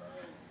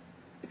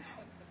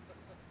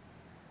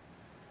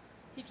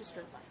 He just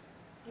drove by.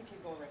 You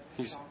keep going, Rick.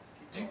 He's,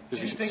 Do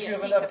is you he, think Yeah, you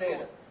have he an kept updated?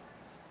 going.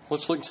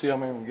 let's look and see how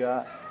many we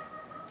got.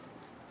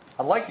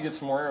 I'd like to get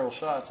some more aerial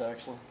shots,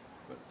 actually.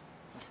 But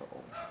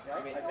I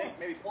think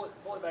maybe pull it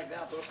back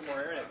down, throw some more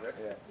air in it, Rick.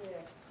 Yeah.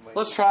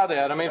 let's try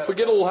that. I mean, if we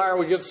get a little higher,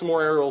 we get some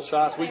more aerial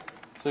shots. So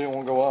it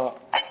won't go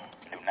up.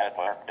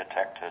 Network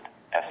detected.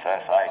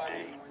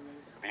 SSID.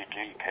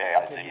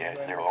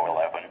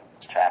 BGKIZ011.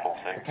 Channel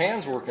 6. The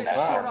pan's working Short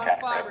fine. on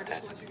fiber,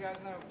 just to let you guys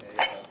know.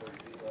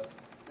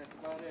 That's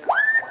about it.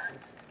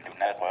 New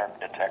network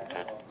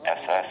detected.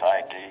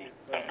 SSID.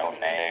 Unknown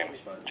name.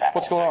 Channel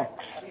What's going on?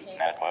 6.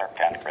 Network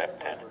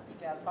encrypted.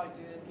 Yeah, it's probably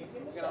good.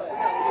 It's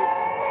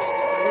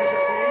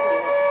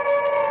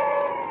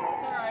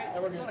all right.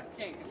 It's not a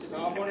kink. It's just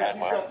New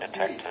network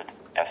detected.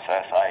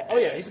 SSID. Oh,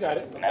 yeah, he's got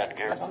it.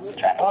 Netgear.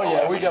 Channel Oh,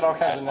 yeah, we 11. got all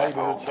kinds of Network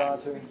neighborhood open.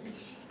 shots here.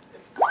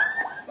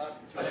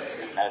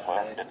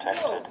 Network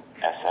detected.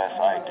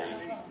 SSID.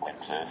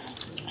 Windsys.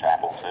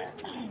 Channel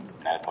 6.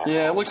 Network.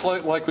 Yeah, it looks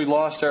like we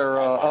lost our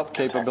up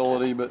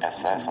capability, but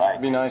SSID.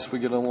 it'd be nice if we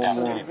get a little Still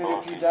more. getting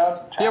video feed down.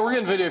 Yeah, we're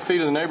getting video feed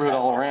of the neighborhood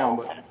all around,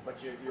 but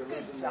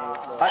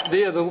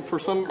for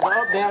some the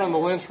up down on the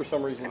lens for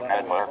some reason.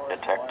 Network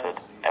detected.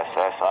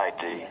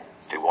 SSID.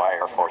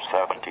 Dewire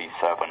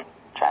 477.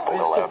 Channel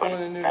It's still pulling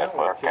 11. in new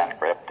Network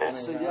network, encrypted.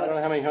 So I don't know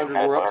yes. how many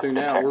hundred we're up to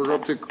now. We're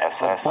up to a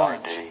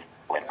bunch. SSID.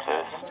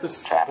 Windsys. This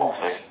is Channel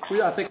 6.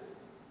 I think.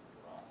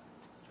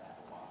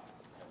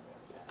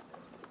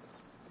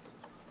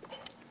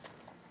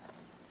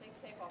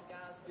 take tape off, guys.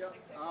 Yeah.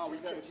 Take tape Oh, off. we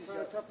got it's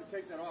kind of tough to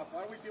take that off.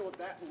 Why don't we deal with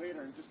that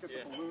later and just get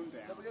the balloon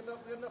down? We got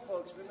enough,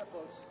 folks. We got enough,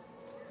 folks.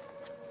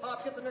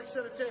 Hop, get the next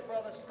set of tape,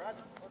 brothers.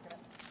 Roger. Okay.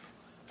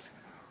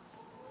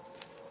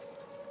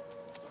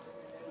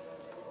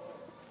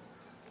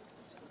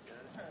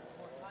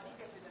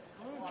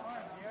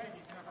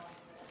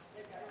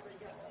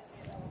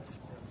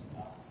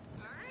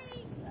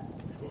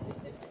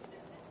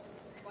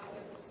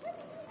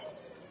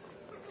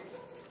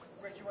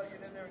 Rick, you want to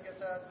get in there and get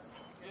that?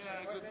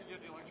 Yeah, good to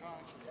get the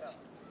electronics. Yeah.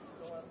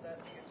 Don't let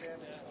that thing get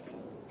damaged.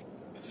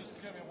 It's just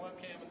gonna be a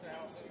webcam at the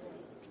house anyway.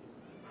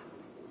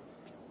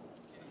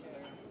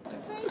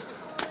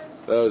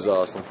 That was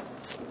awesome.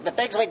 The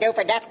things we do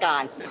for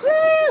DEFCON.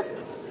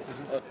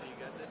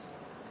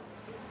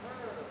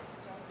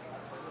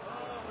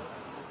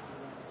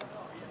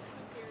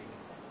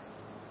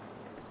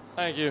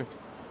 Thank you.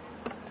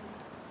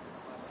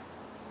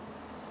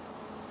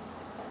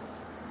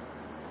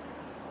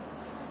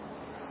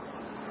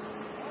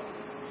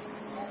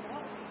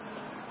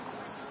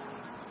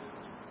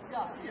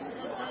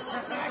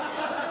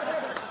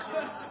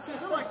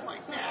 They're like my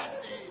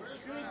dad's age.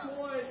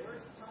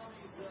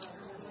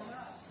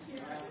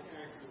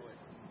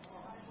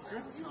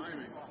 Good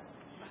timing.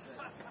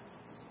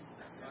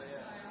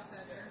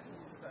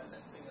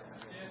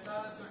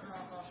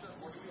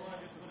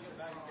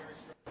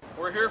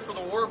 We're here for the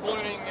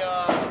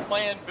WarBallooning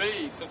Plan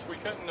B since we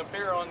couldn't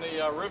appear on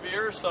the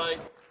Riviera site.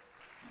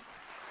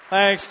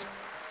 Thanks.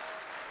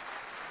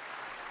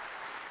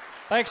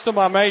 Thanks to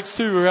my mates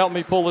too who helped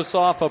me pull this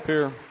off up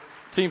here,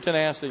 Team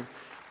Tenacity.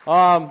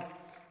 My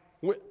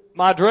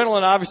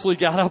adrenaline obviously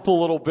got up a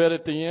little bit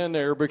at the end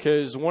there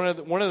because one of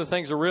the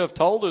things the Riv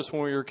told us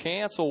when we were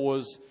canceled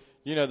was,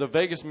 you know, the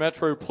Vegas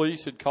Metro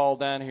Police had called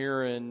down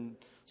here and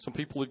some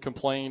people had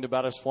complained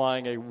about us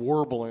flying a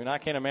war balloon. I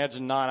can't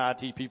imagine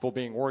non-IT people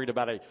being worried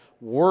about a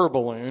war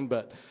balloon,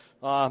 but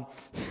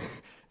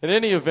in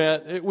any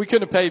event, we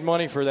couldn't have paid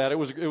money for that. It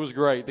was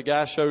great. The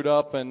guy showed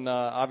up and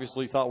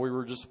obviously thought we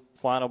were just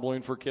flying a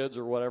balloon for kids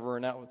or whatever,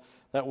 and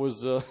that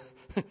was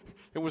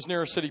it was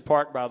near City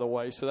Park, by the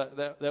way, so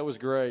that was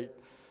great.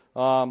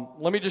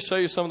 Let me just show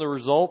you some of the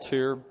results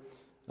here.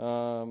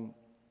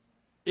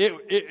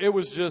 It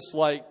was just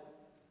like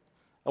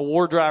a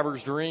war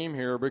driver's dream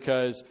here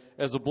because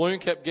as the balloon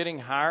kept getting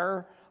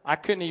higher, I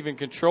couldn't even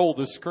control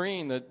the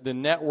screen. The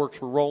networks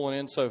were rolling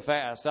in so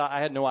fast.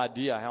 I had no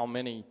idea how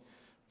many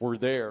were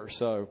there.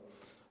 So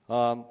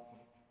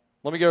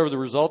let me go over the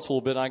results a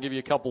little bit, and I'll give you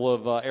a couple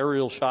of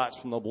aerial shots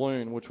from the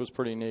balloon, which was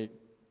pretty neat.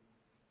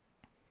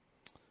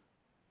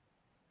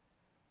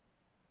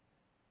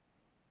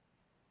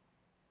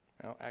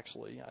 Well,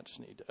 actually, I just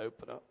need to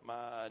open up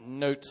my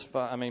notes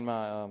file,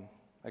 my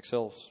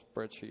Excel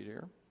spreadsheet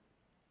here.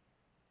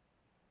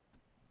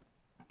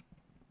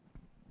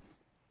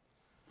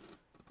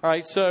 All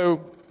right,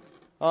 so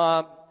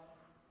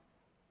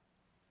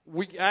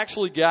we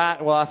actually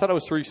got, well, I thought it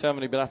was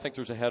 370, but I think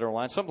there's a header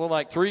line. Something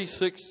like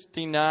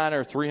 369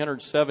 or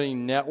 370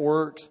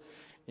 networks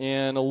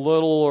in a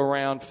little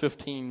around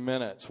 15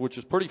 minutes, which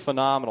is pretty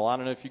phenomenal. I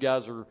don't know if you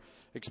guys are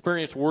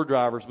experienced ward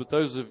drivers, but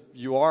those of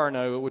you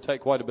know it would take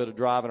quite a bit of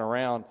driving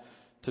around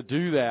to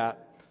do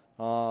that.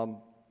 Some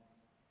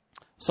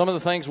of the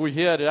things we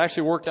hit, it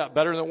actually worked out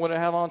better than what I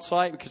have on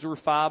site because we were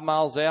 5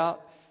 miles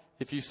out.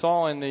 If you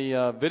saw in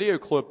the video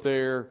clip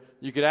there,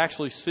 you could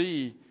actually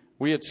see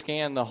we had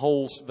scanned the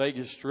whole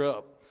Vegas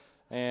Strip.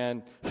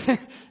 And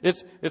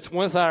it's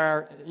with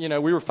our, we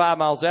were 5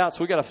 miles out,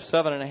 so we got a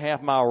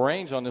 7.5 mile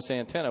range on this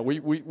antenna.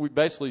 We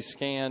basically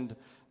scanned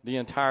the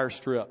entire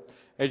strip.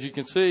 As you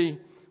can see,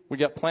 we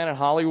got Planet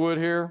Hollywood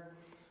here.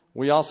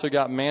 We also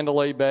got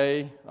Mandalay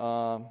Bay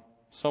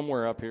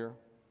somewhere up here.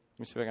 Let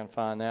me see if I can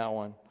find that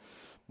one.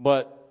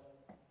 But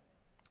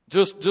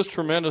just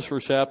tremendous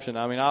reception.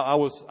 I mean, I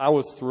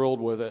was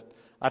thrilled with it.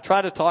 I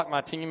tried to talk my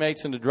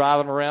teammates into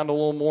driving around a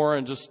little more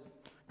and just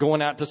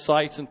going out to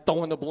sites and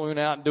throwing the balloon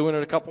out and doing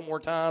it a couple more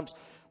times.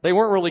 They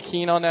weren't really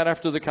keen on that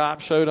after the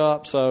cops showed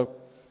up, so,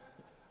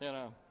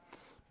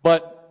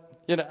 But,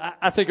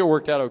 I think it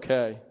worked out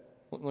okay.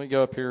 Let me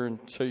go up here and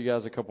show you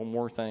guys a couple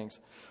more things.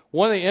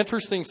 One of the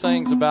interesting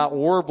things about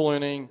war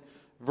ballooning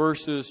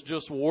versus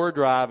just war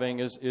driving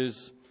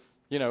is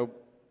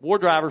war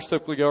drivers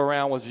typically go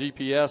around with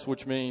GPS,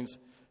 which means,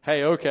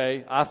 hey,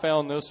 okay, I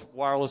found this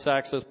wireless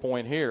access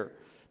point here.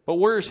 But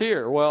where's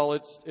here? Well,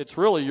 it's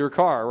really your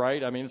car,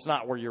 right? I mean, it's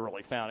not where you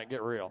really found it.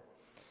 Get real.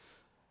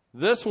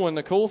 This one,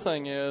 the cool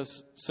thing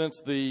is,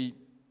 since the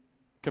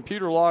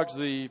computer logs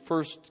the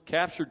first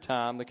captured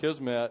time, the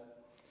Kismet,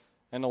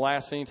 and the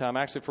last seen time,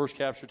 actually first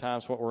capture time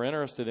is what we're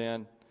interested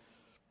in.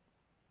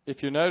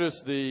 If you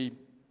notice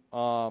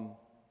well,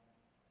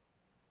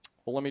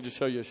 let me just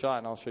show you a shot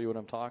and I'll show you what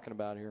I'm talking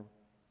about here.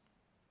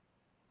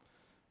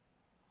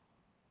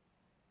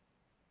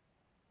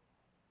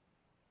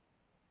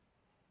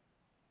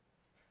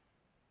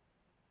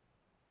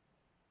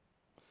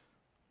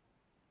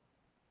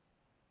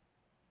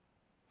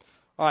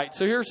 All right,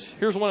 so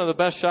here's one of the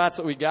best shots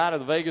that we got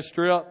of the Vegas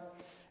Strip.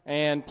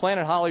 And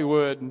Planet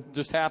Hollywood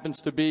just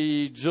happens to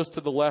be just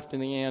to the left in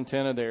the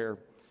antenna there.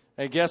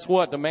 And guess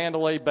what? The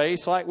Mandalay Bay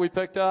site we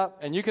picked up,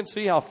 and you can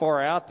see how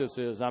far out this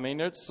is. I mean,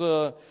 it's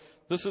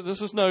this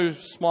is no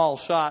small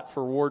shot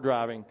for war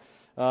driving.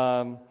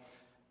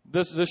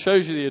 This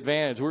shows you the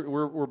advantage.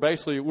 We're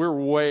basically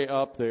way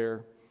up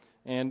there,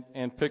 and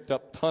picked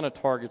up a ton of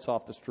targets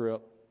off the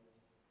strip.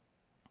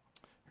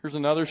 Here's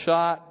another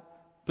shot.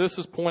 This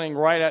is pointing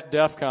right at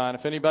DEFCON.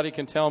 If anybody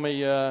can tell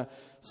me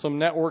some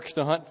networks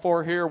to hunt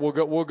for here, we'll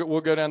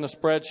go down the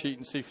spreadsheet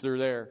and see if they're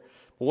there.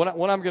 But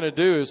what I'm going to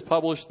do is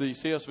publish the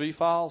CSV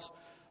files.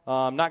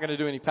 I'm not going to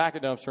do any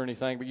packet dumps or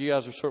anything, but you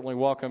guys are certainly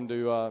welcome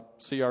to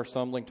see our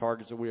stumbling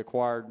targets that we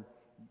acquired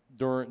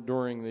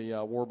during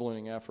the war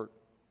ballooning effort.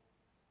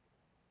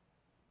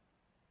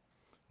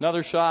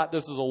 Another shot.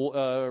 This is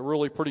a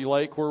really pretty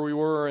lake where we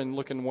were, and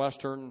looking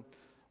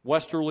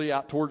westerly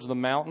out towards the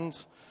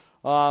mountains.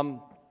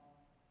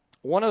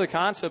 One of the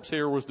concepts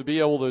here was to be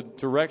able to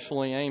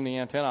directionally aim the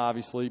antenna,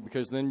 obviously,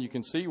 because then you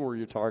can see where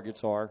your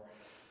targets are.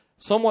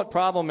 Somewhat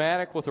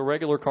problematic with a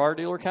regular car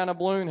dealer kind of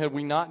balloon. Had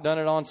we not done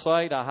it on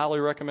site, I highly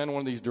recommend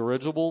one of these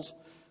dirigibles.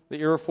 The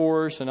Air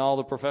Force and all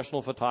the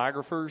professional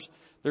photographers,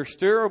 they're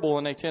steerable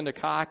and they tend to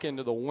cock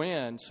into the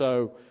wind,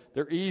 so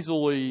they're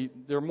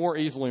more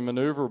easily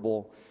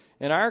maneuverable.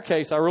 In our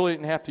case, I really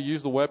didn't have to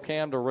use the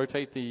webcam to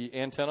rotate the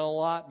antenna a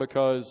lot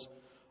because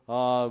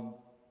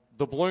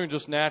the balloon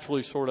just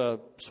naturally sort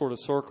of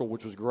circled,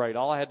 which was great.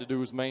 All I had to do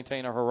was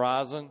maintain a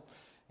horizon,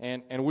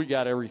 and we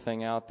got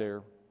everything out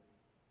there.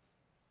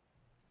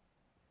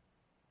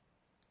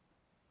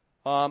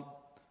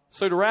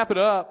 So to wrap it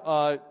up,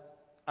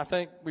 I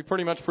think we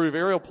pretty much proved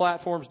aerial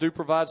platforms do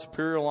provide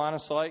superior line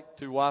of sight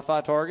to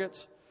Wi-Fi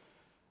targets.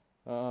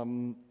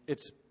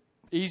 It's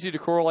easy to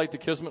correlate the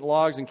Kismet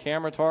logs and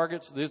camera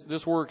targets.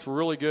 This works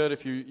really good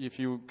if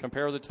you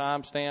compare the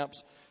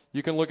timestamps.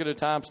 You can look at a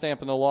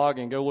timestamp in the log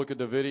and go look at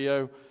the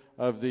video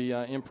of the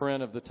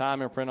imprint of the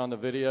time imprint on the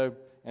video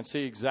and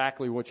see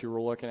exactly what you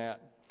were looking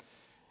at.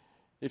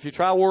 If you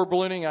try war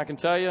ballooning, I can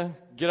tell you,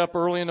 get up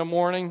early in the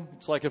morning.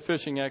 It's like a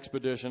fishing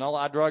expedition.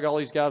 I drug all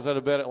these guys out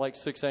of bed at like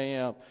 6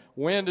 a.m.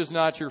 Wind is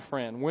not your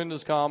friend. Wind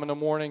is calm in the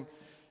morning.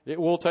 It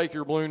will take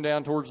your balloon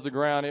down towards the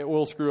ground. It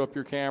will screw up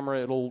your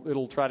camera.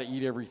 It'll try to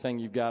eat everything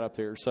you've got up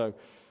there. So,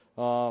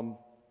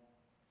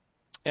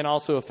 and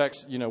also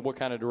affects, what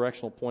kind of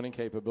directional pointing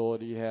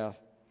capability you have.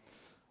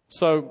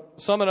 So,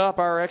 sum it up,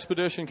 our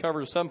expedition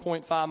covered a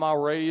 7.5 mile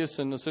radius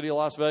in the city of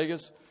Las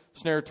Vegas,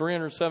 snared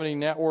 370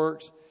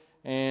 networks,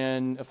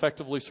 and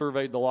effectively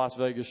surveyed the Las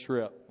Vegas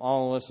Strip,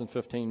 all in less than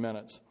 15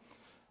 minutes.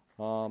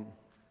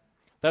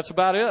 That's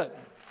about it.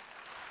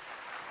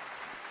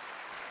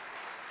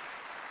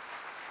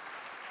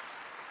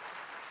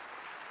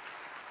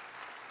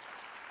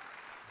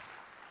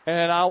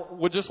 And I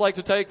would just like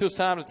to take this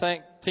time to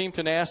thank Team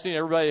Tenacity and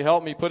everybody who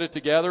helped me put it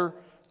together.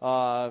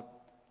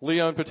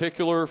 Leo in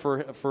particular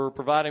for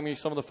providing me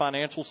some of the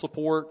financial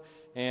support,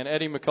 and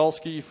Eddie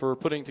Mikulski for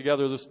putting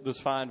together this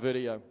fine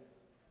video.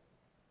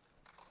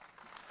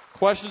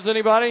 Questions,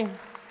 anybody?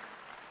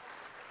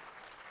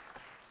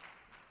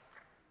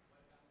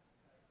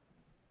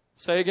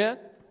 Say again?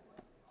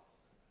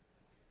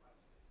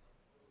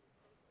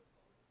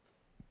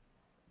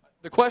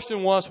 The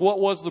question was, what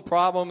was the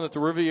problem that the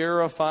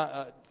Riviera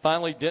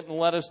finally didn't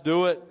let us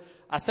do it?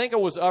 I think it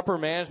was upper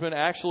management.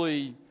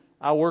 Actually,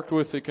 I worked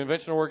with the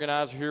convention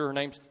organizer here. Her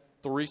name's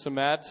Theresa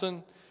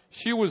Madsen.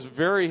 She was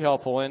very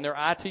helpful, and their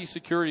IT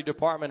security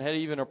department had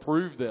even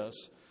approved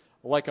this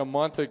like a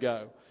month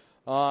ago.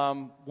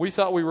 We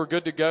thought we were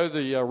good to go.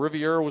 The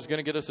Riviera was going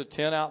to get us a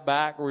tent out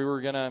back. We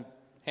were going to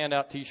hand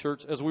out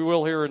T-shirts, as we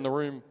will here in the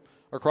room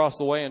across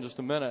the way in just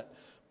a minute.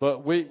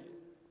 But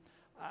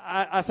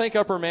I think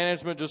upper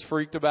management just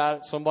freaked about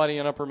it. Somebody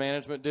in upper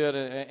management did,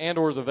 and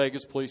or the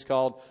Vegas police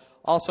called.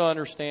 Also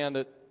understand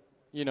that,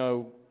 you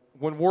know,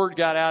 when word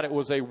got out it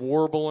was a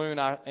war balloon,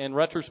 in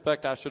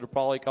retrospect, I should have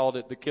probably called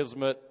it the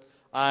Kismet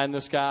eye in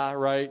the sky,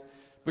 right?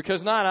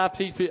 Because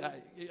non-IT people,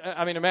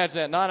 I mean, imagine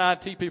that.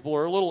 Non-IT people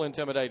are a little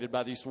intimidated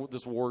by this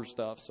war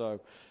stuff.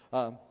 So,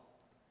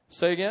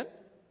 say again?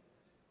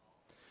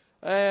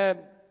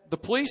 The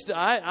police,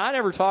 I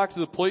never talked to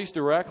the police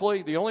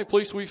directly. The only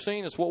police we've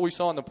seen is what we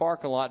saw in the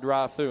parking lot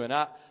drive through. And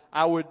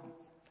I would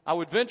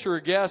venture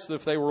a guess that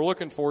if they were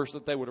looking for us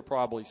that they would have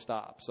probably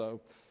stopped.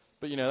 So,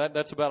 but you know,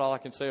 that's about all I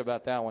can say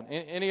about that one.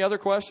 Any other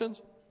questions?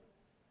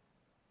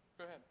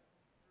 Go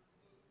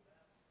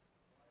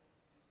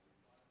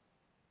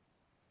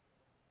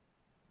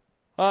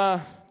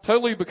ahead.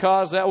 Totally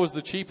because that was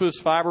the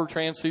cheapest fiber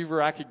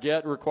transceiver I could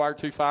get. It required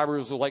 2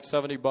 fibers, was like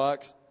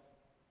 $70.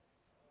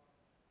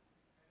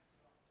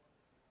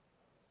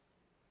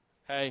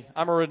 Hey,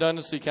 I'm a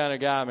redundancy kind of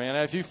guy, man.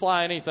 If you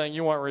fly anything,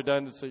 you want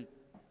redundancy.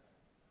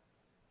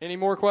 Any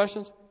more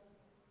questions?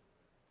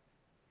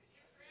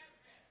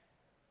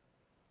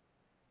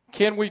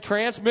 Can we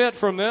transmit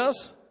from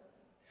this?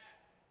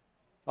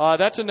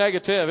 That's a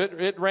negative.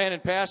 It ran in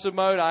passive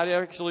mode. I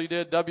actually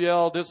did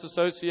WL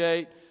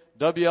disassociate,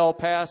 WL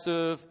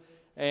passive,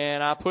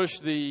 and I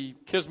pushed the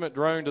Kismet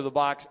drone to the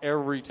box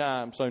every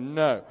time. So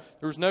no,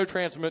 there's no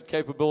transmit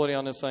capability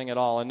on this thing at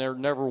all, and there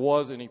never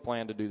was any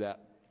plan to do that.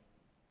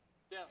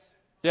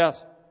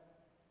 Yes.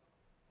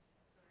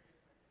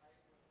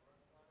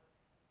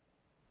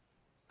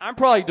 I'm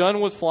probably done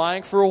with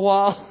flying for a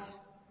while.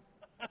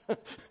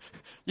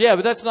 Yeah,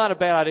 but that's not a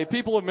bad idea.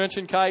 People have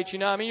mentioned kites. You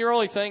know, I mean, your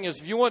only thing is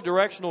if you want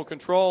directional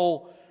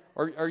control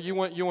or you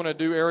want to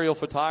do aerial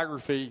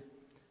photography,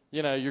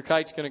 you know, your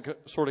kite's going to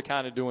sort of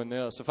kind of doing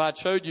this. If I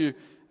showed you,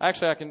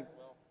 actually I can,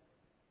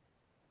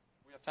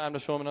 we have time to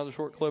show them another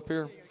short clip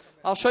here.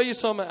 I'll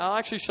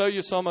actually show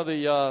you some of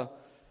the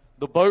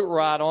boat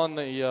ride on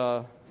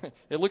the,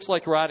 it looks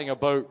like riding a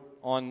boat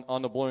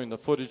on the balloon, the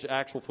footage,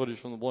 actual footage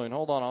from the balloon.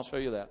 Hold on, I'll show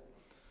you that.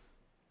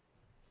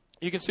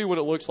 You can see what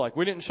it looks like.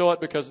 We didn't show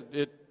it because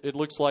it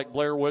looks like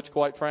Blair Witch,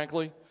 quite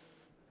frankly.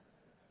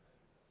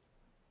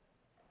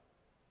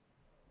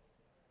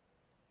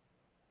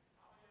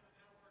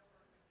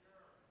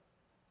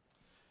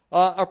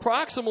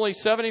 Approximately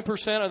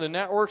 70% of the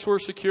networks were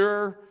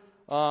secure.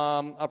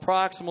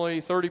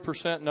 Approximately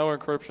 30% no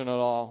encryption at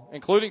all,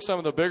 including some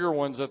of the bigger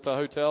ones at the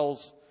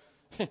hotels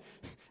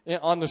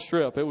on the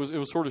strip. It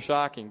was sort of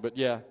shocking, but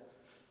yeah.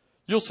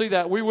 You'll see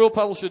that. We will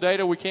publish the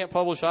data. We can't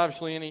publish,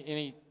 obviously,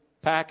 any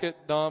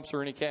packet dumps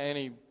or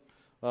any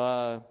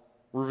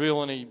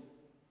reveal any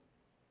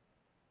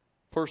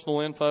personal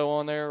info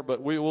on there,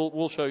 but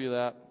we'll show you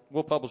that.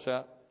 We'll publish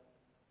that.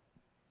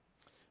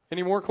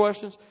 Any more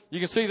questions? You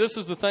can see this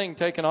is the thing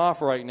taking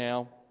off right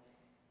now.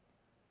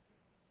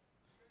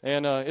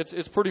 And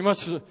it's pretty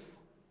much the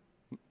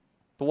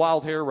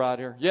wild hair ride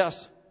here.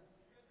 Yes?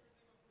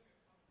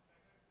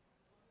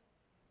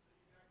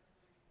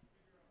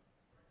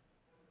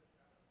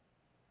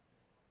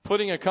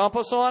 Putting a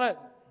compass on it?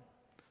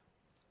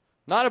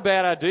 Not a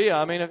bad idea.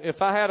 I mean,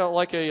 if I had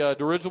a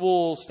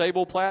dirigible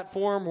stable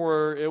platform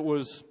where it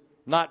was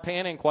not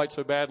panning quite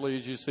so badly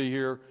as you see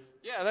here,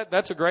 yeah,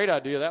 that's a great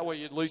idea. That way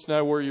you at least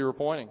know where you were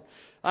pointing.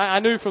 I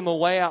knew from the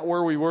layout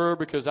where we were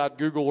because I'd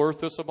Google Earth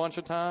this a bunch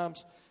of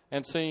times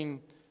and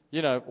seen,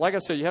 you know, like I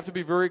said, you have to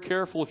be very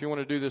careful if you want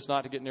to do this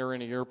not to get near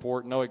any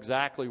airport, know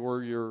exactly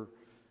where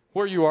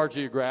you are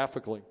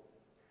geographically.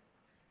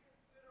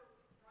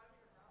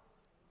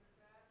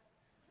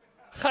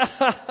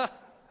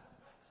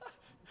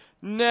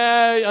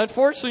 No,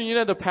 unfortunately, you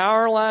know, the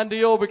power line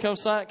deal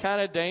becomes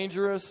kind of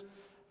dangerous.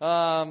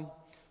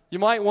 You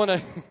might want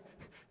to,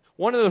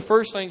 one of the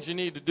first things you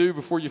need to do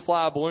before you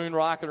fly a balloon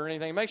rocket or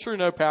anything, make sure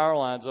no power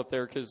lines up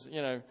there because,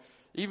 you know,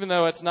 even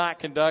though it's not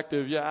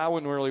conductive, yeah, I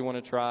wouldn't really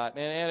want to try it.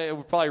 And it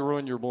would probably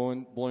ruin your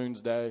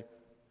balloon's day.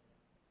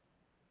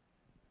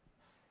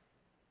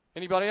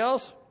 Anybody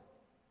else?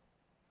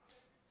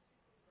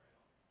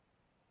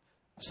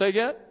 Say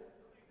again?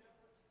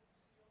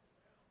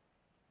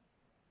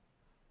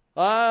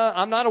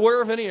 I'm not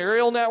aware of any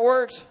aerial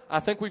networks. I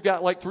think we've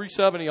got like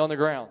 370 on the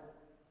ground.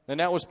 And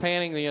that was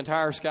panning the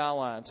entire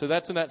skyline. So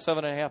that's in that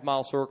 7.5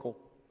 mile circle.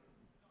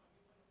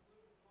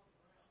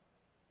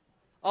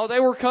 Oh,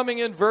 they were coming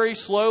in very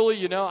slowly.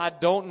 You know, I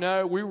don't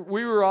know. We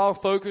were all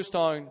focused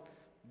on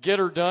get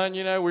her done.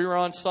 You know, we were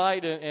on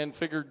site and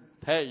figured,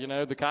 hey, you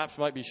know, the cops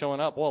might be showing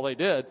up. Well, they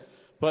did.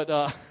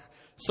 But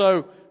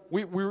so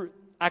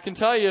I can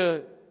tell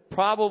you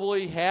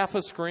probably half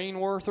a screen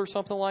worth or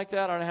something like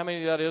that. I don't know how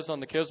many that is on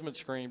the Kismet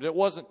screen, but it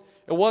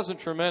wasn't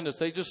tremendous.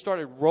 They just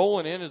started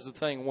rolling in as the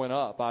thing went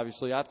up.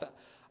 Obviously, I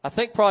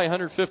think probably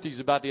 150 is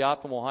about the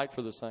optimal height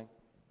for this thing.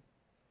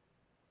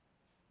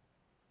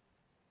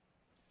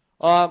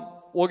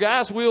 Well,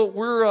 guys,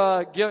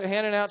 we're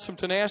handing out some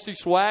Tenacity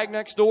swag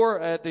next door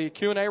at the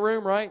Q&A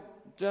room, right,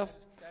 Jeff?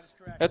 That is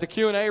correct. At the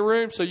Q&A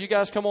room. So you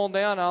guys come on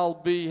down. I'll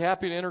be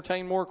happy to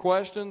entertain more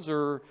questions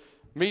or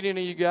meet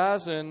any of you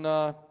guys. And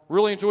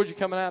really enjoyed you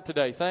coming out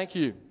today. Thank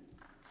you.